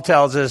 as Paul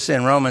tells us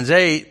in Romans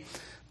 8,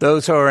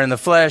 those who are in the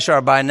flesh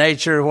are by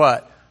nature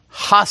what?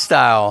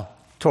 Hostile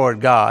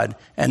toward God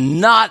and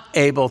not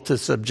able to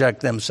subject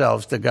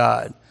themselves to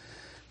God.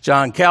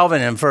 John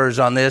Calvin infers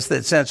on this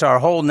that since our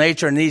whole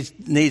nature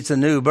needs a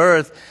new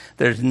birth,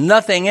 there's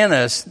nothing in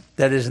us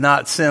that is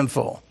not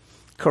sinful.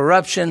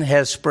 Corruption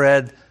has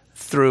spread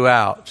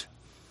throughout.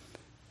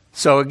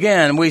 So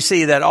again, we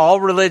see that all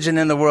the religion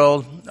in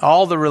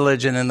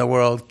the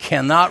world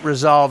cannot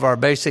resolve our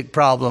basic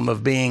problem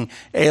of being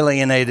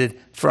alienated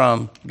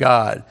from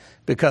God,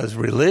 because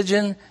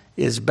religion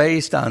is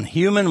based on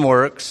human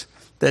works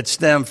that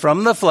stem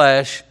from the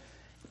flesh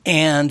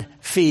and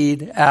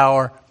feed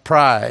our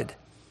pride.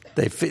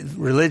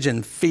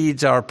 Religion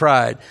feeds our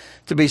pride.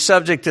 To be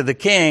subject to the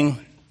King,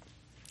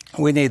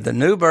 we need the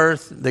new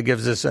birth that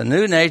gives us a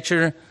new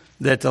nature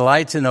that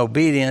delights in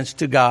obedience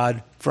to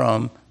God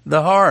from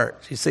the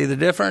heart. You see the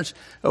difference?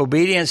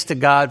 Obedience to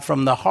God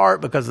from the heart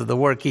because of the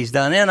work He's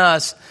done in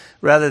us,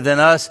 rather than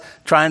us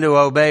trying to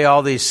obey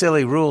all these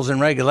silly rules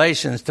and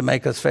regulations to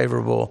make us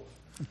favorable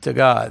to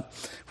God.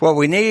 What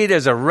we need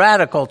is a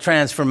radical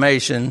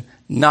transformation,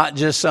 not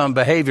just some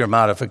behavior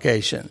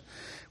modification.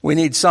 We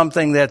need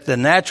something that the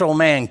natural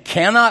man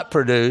cannot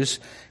produce.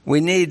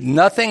 We need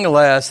nothing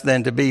less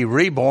than to be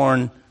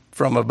reborn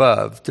from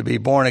above, to be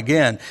born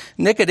again.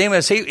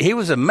 Nicodemus, he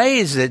was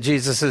amazed at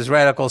Jesus'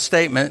 radical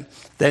statement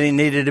that he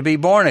needed to be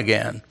born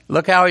again.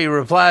 Look how he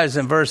replies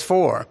in verse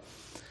 4.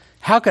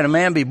 How can a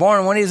man be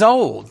born when he's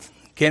old?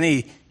 Can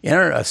he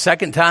enter a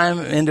second time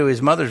into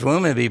his mother's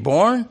womb and be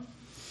born?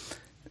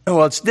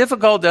 Well, it's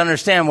difficult to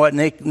understand what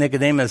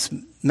Nicodemus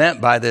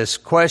meant by this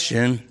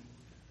question.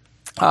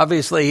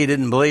 Obviously, he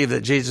didn't believe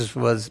that Jesus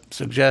was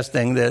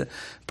suggesting that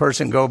a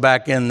person go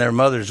back in their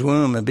mother's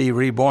womb and be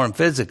reborn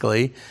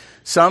physically.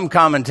 Some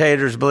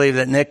commentators believe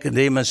that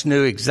Nicodemus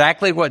knew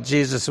exactly what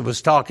Jesus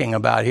was talking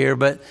about here,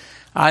 but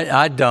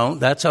I don't.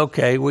 That's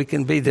okay. We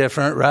can be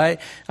different, right?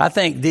 I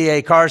think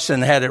D.A.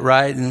 Carson had it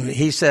right, and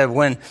he said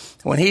when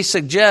he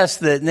suggests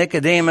that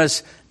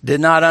Nicodemus did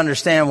not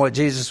understand what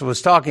Jesus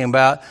was talking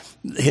about,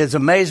 his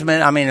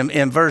amazement,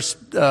 in verse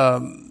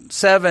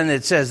 7,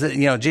 it says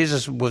that,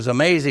 Jesus was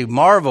amazed. He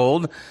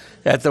marveled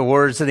at the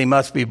words that he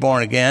must be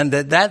born again.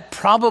 That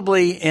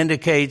probably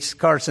indicates,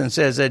 Carson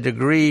says, a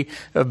degree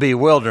of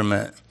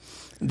bewilderment.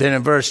 Then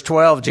in verse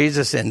 12,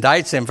 Jesus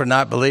indicts him for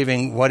not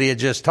believing what he had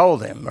just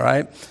told him,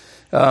 right?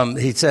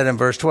 He said in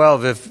verse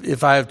 12,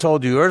 if I have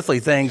told you earthly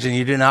things and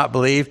you do not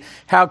believe,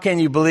 how can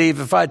you believe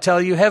if I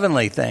tell you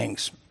heavenly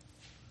things?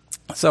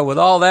 So with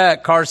all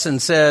that, Carson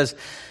says,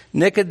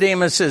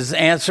 Nicodemus's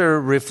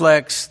answer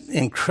reflects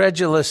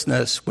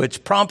incredulousness,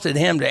 which prompted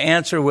him to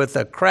answer with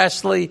a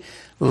crassly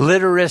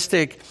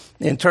literistic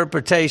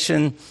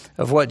interpretation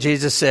of what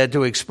Jesus said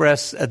to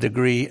express a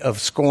degree of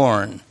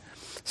scorn.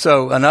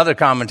 So another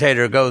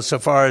commentator goes so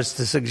far as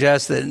to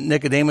suggest that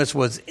Nicodemus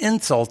was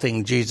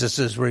insulting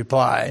Jesus'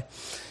 reply.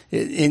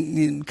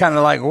 Kind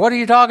of like, what are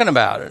you talking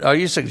about? Are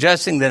you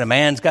suggesting that a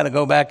man's got to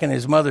go back in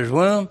his mother's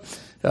womb?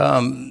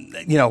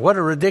 What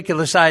a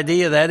ridiculous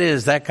idea that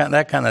is, that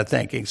kind of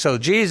thinking. So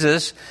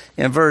Jesus,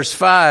 in verse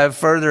 5,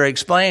 further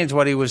explains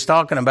what he was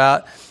talking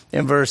about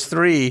in verse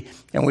 3,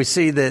 and we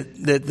see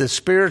that the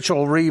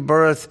spiritual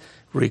rebirth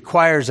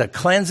requires a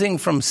cleansing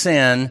from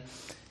sin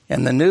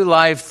and the new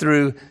life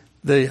through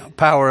the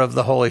power of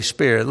the Holy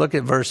Spirit. Look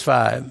at verse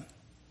 5.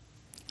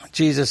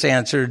 Jesus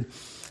answered,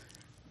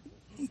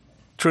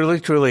 "Truly,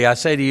 truly, I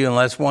say to you,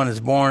 unless one is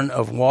born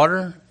of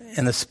water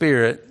and the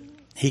Spirit,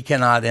 he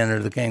cannot enter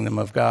the kingdom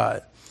of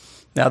God."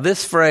 Now,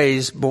 this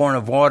phrase, born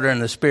of water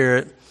and the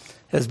Spirit,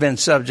 has been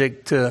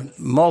subject to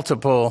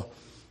multiple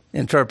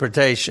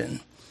interpretation.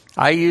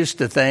 I used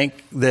to think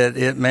that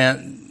it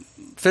meant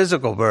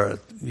physical birth.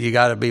 You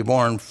got to be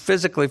born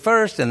physically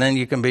first, and then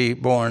you can be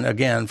born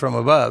again from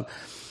above.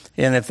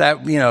 And if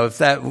that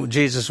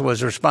Jesus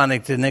was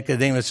responding to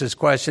Nicodemus's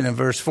question in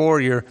verse 4,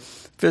 your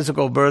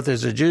physical birth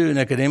as a Jew,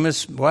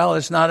 Nicodemus, well,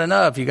 it's not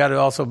enough. You got to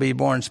also be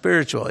born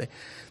spiritually.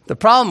 The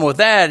problem with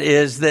that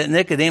is that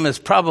Nicodemus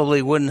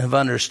probably wouldn't have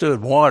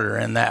understood water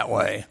in that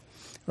way,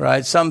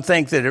 right? Some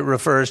think that it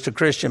refers to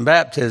Christian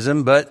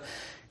baptism, but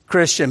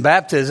Christian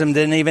baptism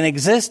didn't even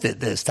exist at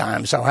this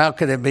time. So how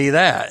could it be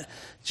that?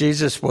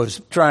 Jesus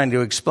was trying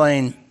to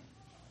explain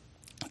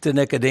to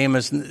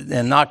Nicodemus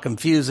and not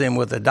confuse him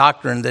with a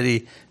doctrine that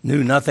he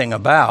knew nothing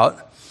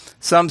about.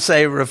 Some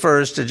say it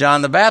refers to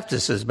John the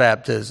Baptist's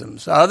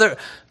baptisms.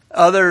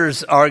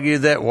 Others argue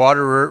that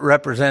water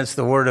represents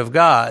the Word of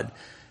God.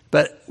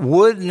 But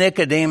would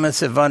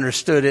Nicodemus have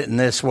understood it in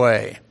this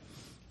way?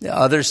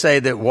 Others say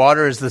that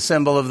water is the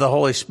symbol of the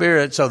Holy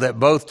Spirit, so that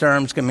both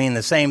terms can mean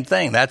the same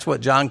thing. That's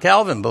what John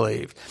Calvin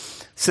believed.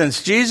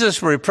 Since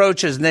Jesus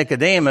reproaches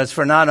Nicodemus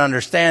for not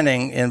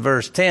understanding in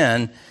verse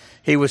 10,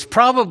 he was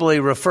probably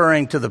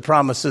referring to the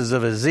promises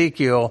of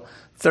Ezekiel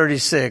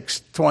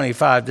 36,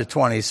 25 to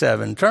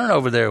 27. Turn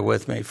over there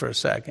with me for a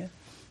second.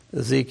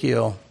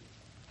 Ezekiel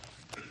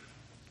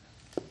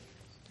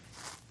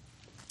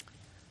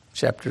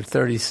chapter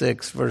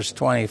 36, verse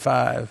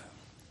 25.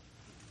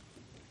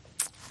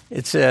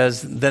 It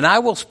says, "Then I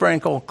will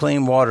sprinkle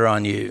clean water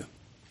on you,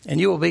 and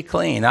you will be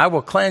clean. I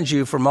will cleanse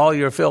you from all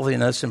your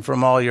filthiness and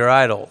from all your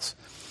idols.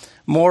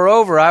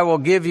 Moreover, I will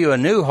give you a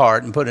new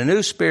heart and put a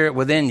new spirit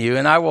within you,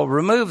 and I will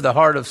remove the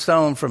heart of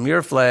stone from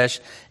your flesh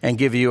and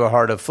give you a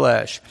heart of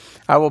flesh.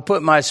 I will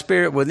put my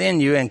spirit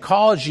within you and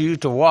cause you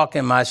to walk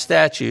in my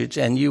statutes,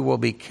 and you will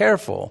be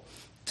careful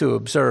to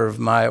observe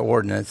my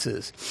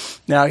ordinances.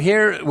 Now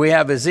here we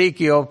have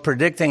Ezekiel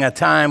predicting a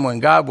time when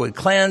God would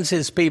cleanse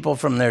his people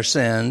from their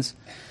sins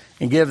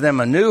and give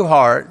them a new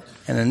heart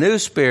and a new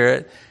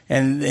spirit,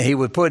 and he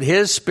would put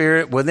his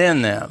spirit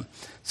within them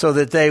so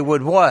that they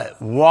would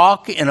what?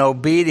 Walk in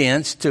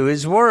obedience to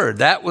his word.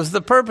 That was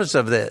the purpose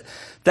of it.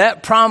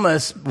 That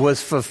promise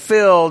was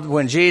fulfilled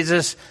when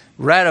Jesus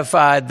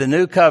ratified the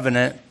new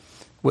covenant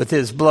with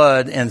his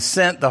blood and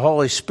sent the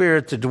Holy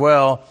Spirit to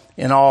dwell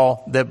in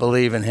all that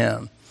believe in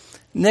him.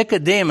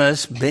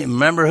 Nicodemus,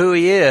 remember who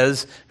he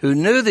is, who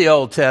knew the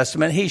Old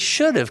Testament, he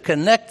should have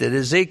connected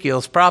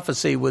Ezekiel's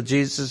prophecy with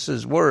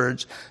Jesus'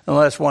 words.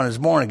 Unless one is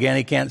born again,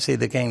 he can't see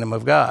the kingdom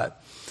of God.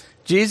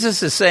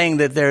 Jesus is saying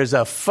that there's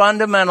a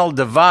fundamental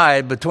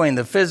divide between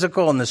the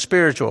physical and the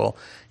spiritual.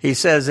 He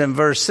says in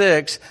verse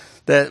 6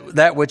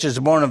 that which is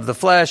born of the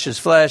flesh is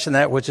flesh, and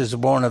that which is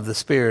born of the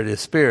spirit is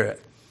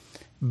spirit.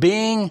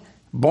 Being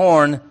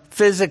born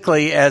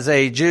physically as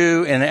a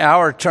Jew, in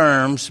our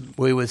terms,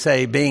 we would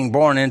say being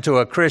born into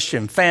a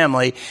Christian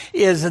family,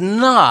 is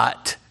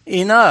not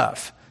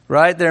enough,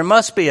 right? There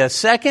must be a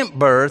second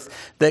birth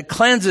that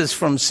cleanses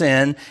from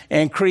sin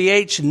and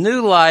creates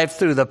new life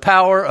through the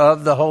power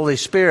of the Holy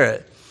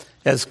Spirit.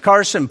 As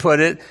Carson put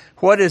it,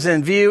 what is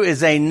in view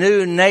is a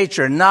new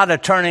nature, not a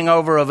turning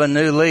over of a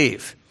new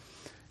leaf.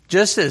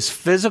 Just as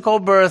physical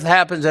birth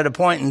happens at a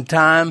point in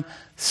time,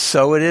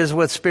 so it is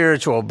with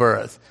spiritual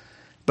birth.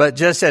 But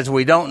just as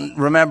we don't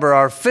remember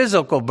our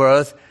physical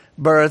birth,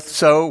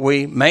 so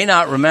we may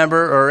not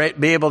remember or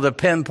be able to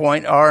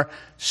pinpoint our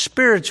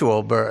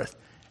spiritual birth.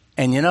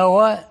 And you know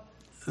what?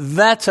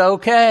 That's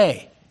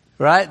okay,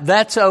 right?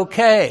 That's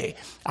okay.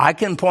 I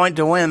can point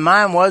to when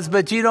mine was,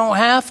 but you don't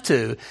have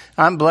to.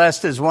 I'm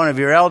blessed as one of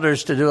your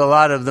elders to do a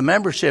lot of the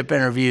membership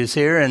interviews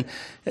here,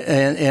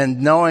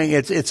 and knowing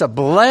it's a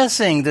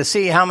blessing to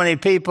see how many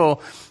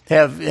people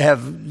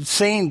have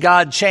seen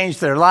God change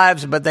their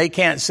lives, but they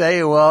can't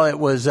say, well, it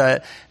was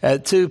at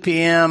 2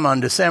 p.m. on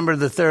December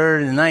the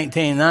 3rd in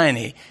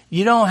 1990.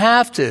 You don't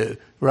have to,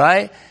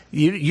 right?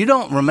 You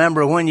don't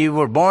remember when you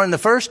were born the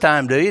first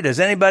time, do you? Does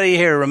anybody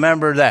here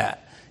remember that?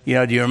 You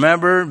know, do you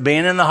remember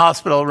being in the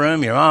hospital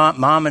room? Your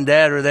mom and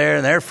dad are there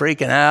and they're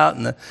freaking out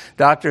and the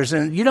doctors,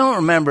 and you don't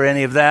remember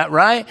any of that,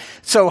 right?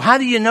 So how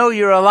do you know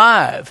you're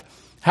alive?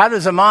 How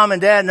does a mom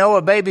and dad know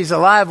a baby's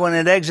alive when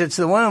it exits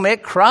the womb?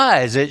 It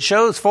cries. It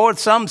shows forth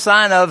some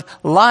sign of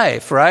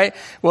life, right?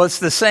 Well, it's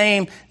the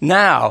same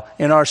now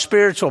in our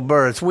spiritual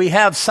births. We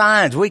have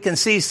signs. We can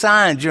see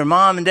signs. Your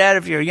mom and dad,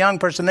 if you're a young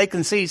person, they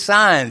can see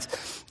signs.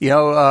 You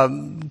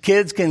know,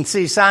 kids can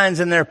see signs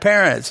in their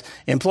parents.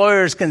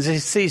 Employers can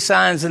see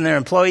signs in their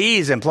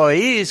employees.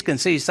 Employees can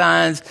see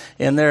signs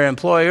in their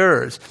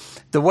employers.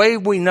 The way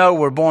we know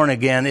we're born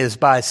again is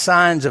by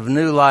signs of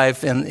new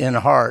life in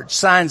heart.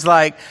 Signs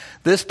like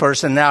this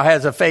person now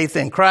has a faith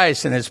in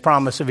Christ and his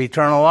promise of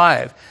eternal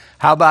life.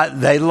 How about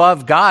they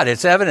love God?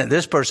 It's evident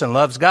this person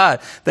loves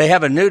God. They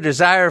have a new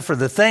desire for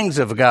the things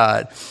of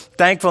God.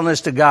 Thankfulness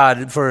to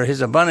God for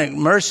his abundant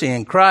mercy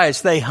in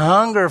Christ. They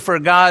hunger for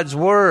God's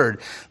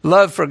word,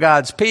 love for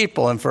God's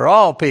people and for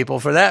all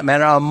people for that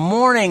matter, a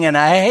mourning and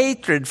a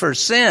hatred for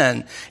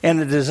sin and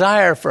a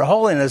desire for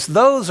holiness.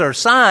 Those are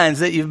signs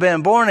that you've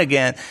been born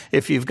again.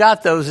 If you've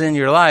got those in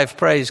your life,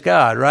 praise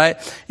God, right?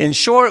 In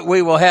short,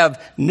 we will have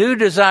new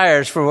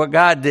desires for what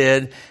God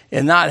did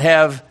and not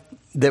have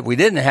that we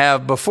didn't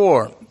have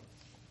before.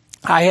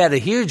 I had a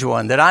huge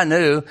one that I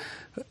knew.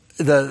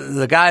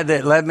 The guy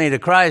that led me to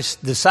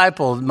Christ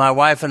discipled my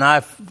wife and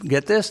I,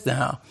 get this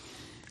now,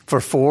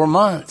 for 4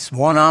 months,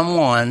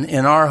 one-on-one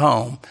in our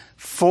home,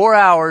 4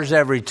 hours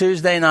every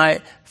Tuesday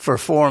night for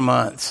 4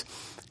 months.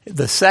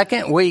 The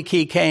second week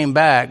he came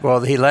back,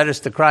 well, he led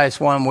us to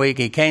Christ 1 week.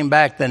 He came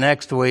back the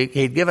next week.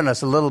 He'd given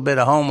us a little bit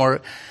of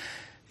homework.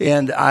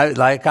 And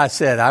like I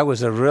said, I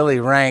was a really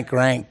rank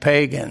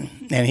pagan.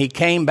 And he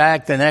came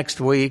back the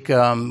next week.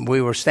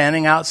 We were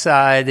standing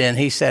outside and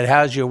he said,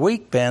 how's your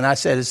week been? I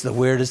said, it's the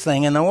weirdest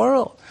thing in the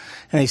world.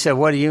 And he said,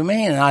 what do you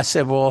mean? And I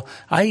said, well,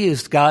 I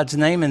used God's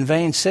name in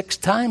vain 6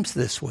 times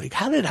this week.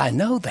 How did I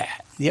know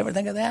that? You ever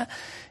think of that?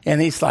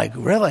 And he's like,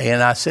 really?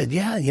 And I said,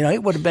 yeah,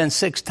 it would have been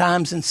 6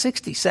 times in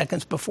 60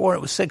 seconds before.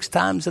 It was 6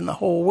 times in the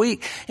whole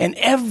week. And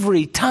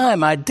every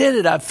time I did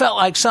it, I felt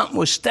like something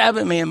was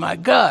stabbing me in my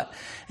gut.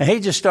 And he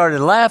just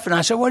started laughing.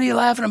 I said, what are you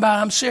laughing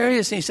about? I'm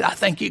serious. And he said, I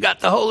think you got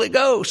the Holy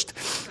Ghost.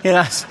 And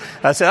I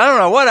said, I don't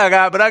know what I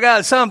got, but I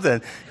got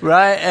something,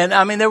 right? And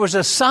I mean, there was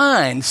a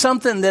sign,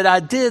 something that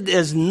I did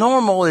as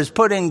normal as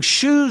putting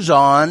shoes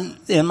on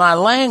in my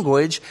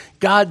language.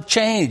 God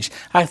changed.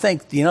 I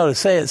think, to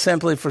say it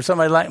simply for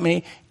somebody like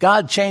me,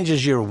 God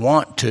changes your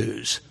want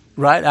tos.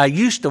 Right? I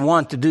used to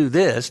want to do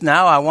this.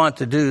 Now I want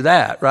to do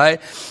that,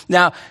 right?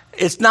 Now,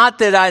 it's not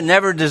that I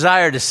never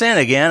desire to sin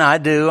again. I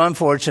do,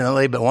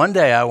 unfortunately, but one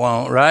day I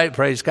won't, right?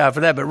 Praise God for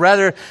that. But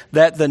rather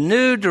that the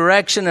new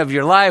direction of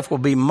your life will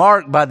be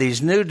marked by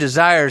these new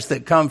desires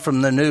that come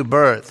from the new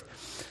birth.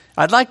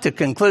 I'd like to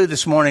conclude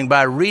this morning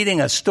by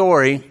reading a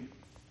story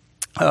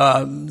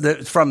from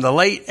the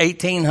late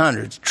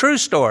 1800s. True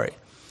story.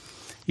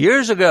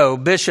 Years ago,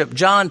 Bishop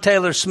John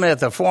Taylor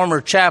Smith, a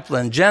former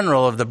chaplain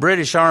general of the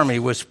British Army,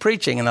 was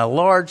preaching in a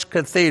large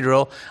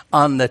cathedral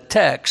on the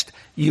text,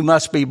 "You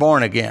must be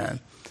born again."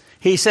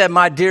 He said,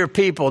 "My dear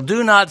people,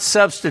 do not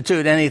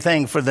substitute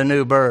anything for the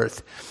new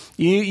birth.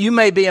 You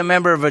may be a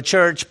member of a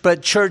church,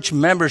 but church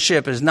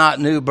membership is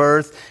not new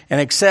birth, and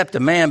except a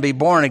man be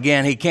born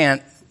again, he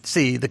can't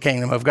see the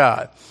kingdom of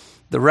God."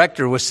 The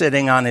rector was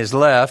sitting on his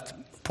left.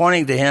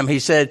 Pointing to him, he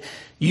said,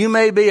 "You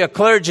may be a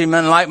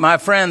clergyman like my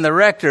friend the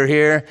rector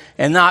here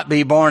and not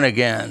be born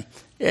again.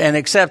 And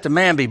except a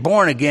man be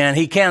born again,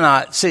 he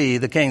cannot see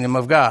the kingdom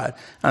of God."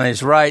 On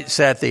his right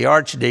sat the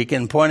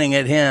archdeacon. Pointing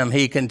at him,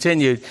 he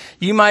continued,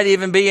 "You might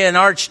even be an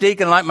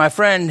archdeacon like my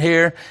friend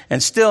here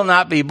and still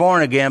not be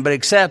born again, but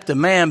except a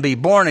man be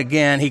born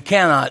again, he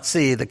cannot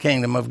see the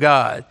kingdom of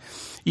God.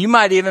 You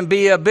might even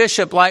be a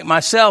bishop like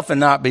myself and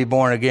not be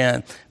born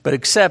again, but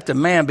except a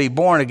man be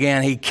born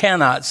again, he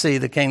cannot see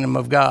the kingdom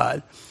of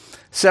God."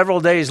 Several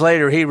days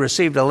later, he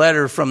received a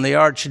letter from the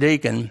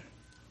archdeacon,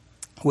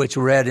 which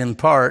read in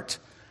part,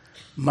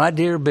 "My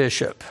dear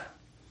bishop,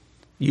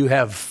 you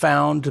have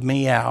found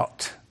me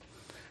out.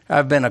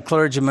 I've been a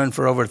clergyman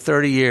for over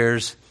 30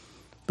 years,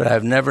 but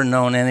I've never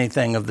known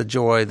anything of the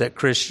joy that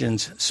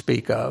Christians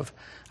speak of.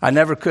 I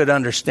never could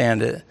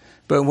understand it.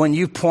 But when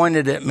you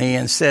pointed at me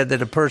and said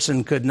that a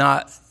person could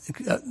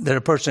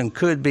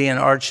be an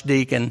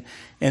archdeacon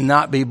and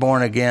not be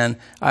born again,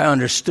 I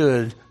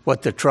understood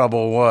what the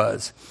trouble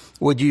was.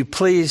 Would you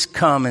please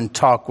come and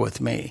talk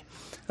with me?"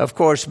 Of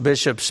course,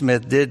 Bishop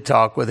Smith did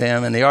talk with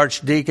him, and the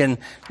archdeacon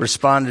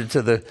responded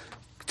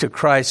to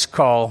Christ's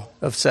call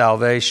of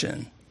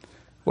salvation.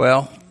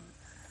 Well,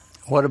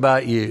 what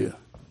about you?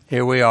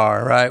 Here we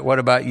are, right? What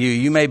about you?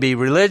 You may be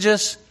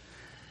religious,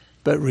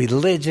 but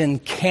religion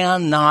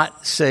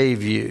cannot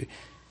save you.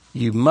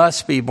 You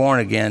must be born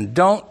again.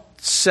 Don't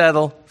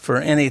settle for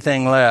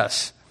anything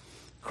less.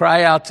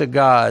 Cry out to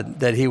God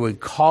that he would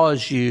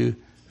cause you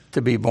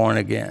to be born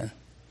again.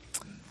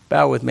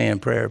 Bow with me in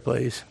prayer,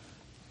 please.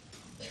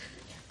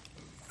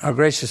 Our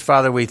gracious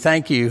Father, we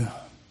thank you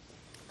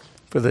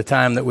for the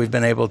time that we've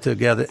been able to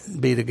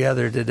be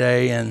together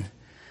today. And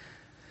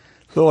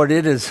Lord,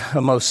 it is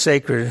the most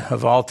sacred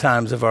of all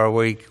times of our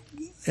week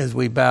as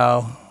we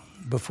bow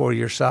before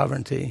your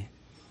sovereignty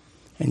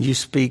and you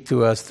speak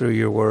to us through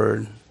your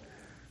word.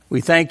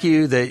 We thank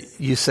you that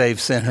you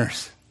save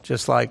sinners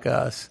just like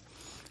us,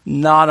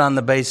 not on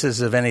the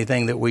basis of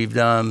anything that we've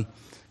done,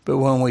 but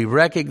when we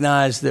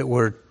recognize that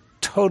we're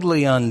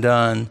totally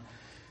undone,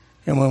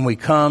 and when we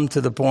come to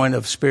the point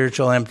of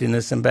spiritual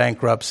emptiness and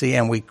bankruptcy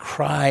and we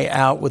cry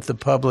out with the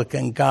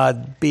publican,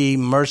 "God, be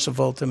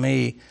merciful to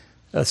me,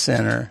 a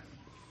sinner."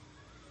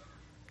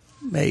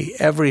 May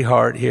every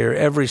heart here,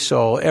 every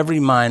soul, every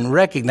mind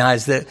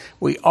recognize that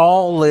we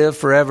all live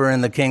forever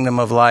in the kingdom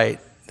of light,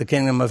 the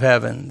kingdom of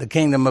heaven, the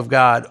kingdom of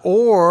God,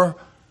 or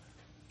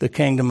the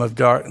kingdom of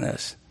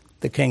darkness,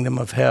 the kingdom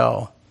of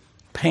hell,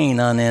 pain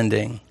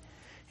unending.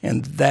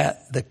 And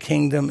that the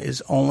kingdom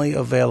is only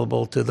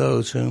available to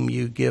those whom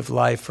you give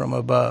life from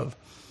above.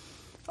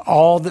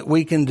 All that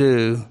we can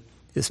do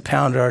is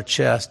pound our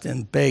chest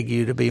and beg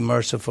you to be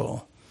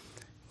merciful.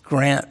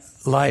 Grant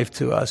life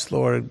to us,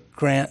 Lord.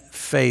 Grant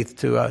faith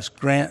to us.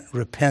 Grant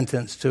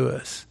repentance to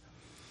us.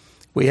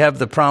 We have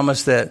the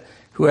promise that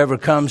whoever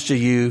comes to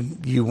you,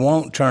 you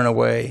won't turn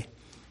away.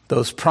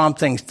 Those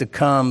promptings to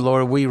come,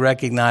 Lord, we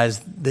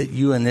recognize that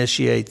you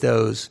initiate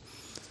those.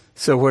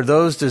 So where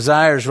those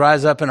desires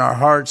rise up in our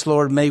hearts,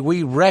 Lord, may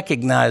we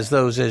recognize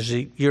those as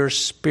your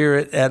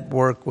spirit at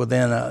work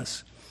within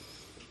us.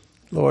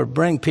 Lord,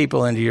 bring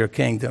people into your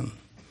kingdom.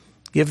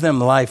 Give them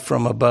life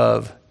from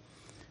above.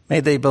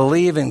 May they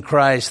believe in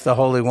Christ, the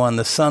Holy One,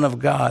 the Son of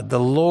God, the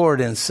Lord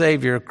and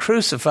Savior,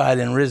 crucified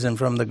and risen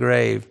from the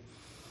grave,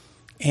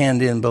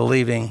 and in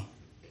believing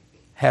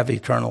have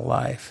eternal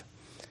life.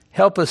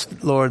 Help us,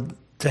 Lord,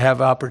 to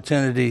have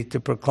opportunity to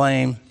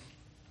proclaim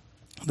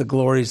the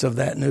glories of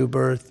that new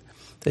birth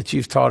that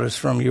you've taught us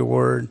from your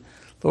word.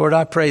 Lord,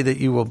 I pray that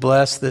you will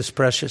bless this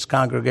precious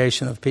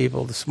congregation of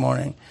people this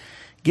morning.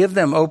 Give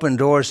them open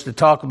doors to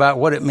talk about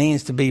what it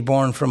means to be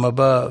born from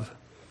above.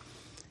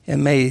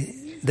 And may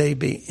they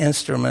be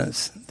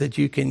instruments that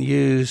you can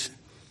use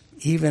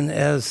even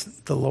as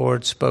the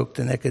Lord spoke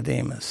to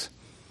Nicodemus.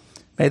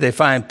 May they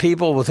find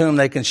people with whom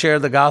they can share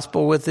the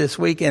gospel with this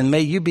week, and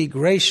may you be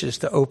gracious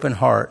to open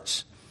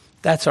hearts.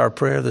 That's our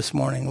prayer this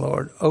morning,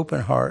 Lord.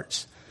 Open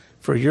hearts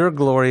for your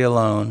glory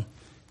alone.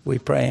 We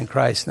pray in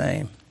Christ's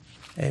name.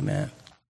 Amen.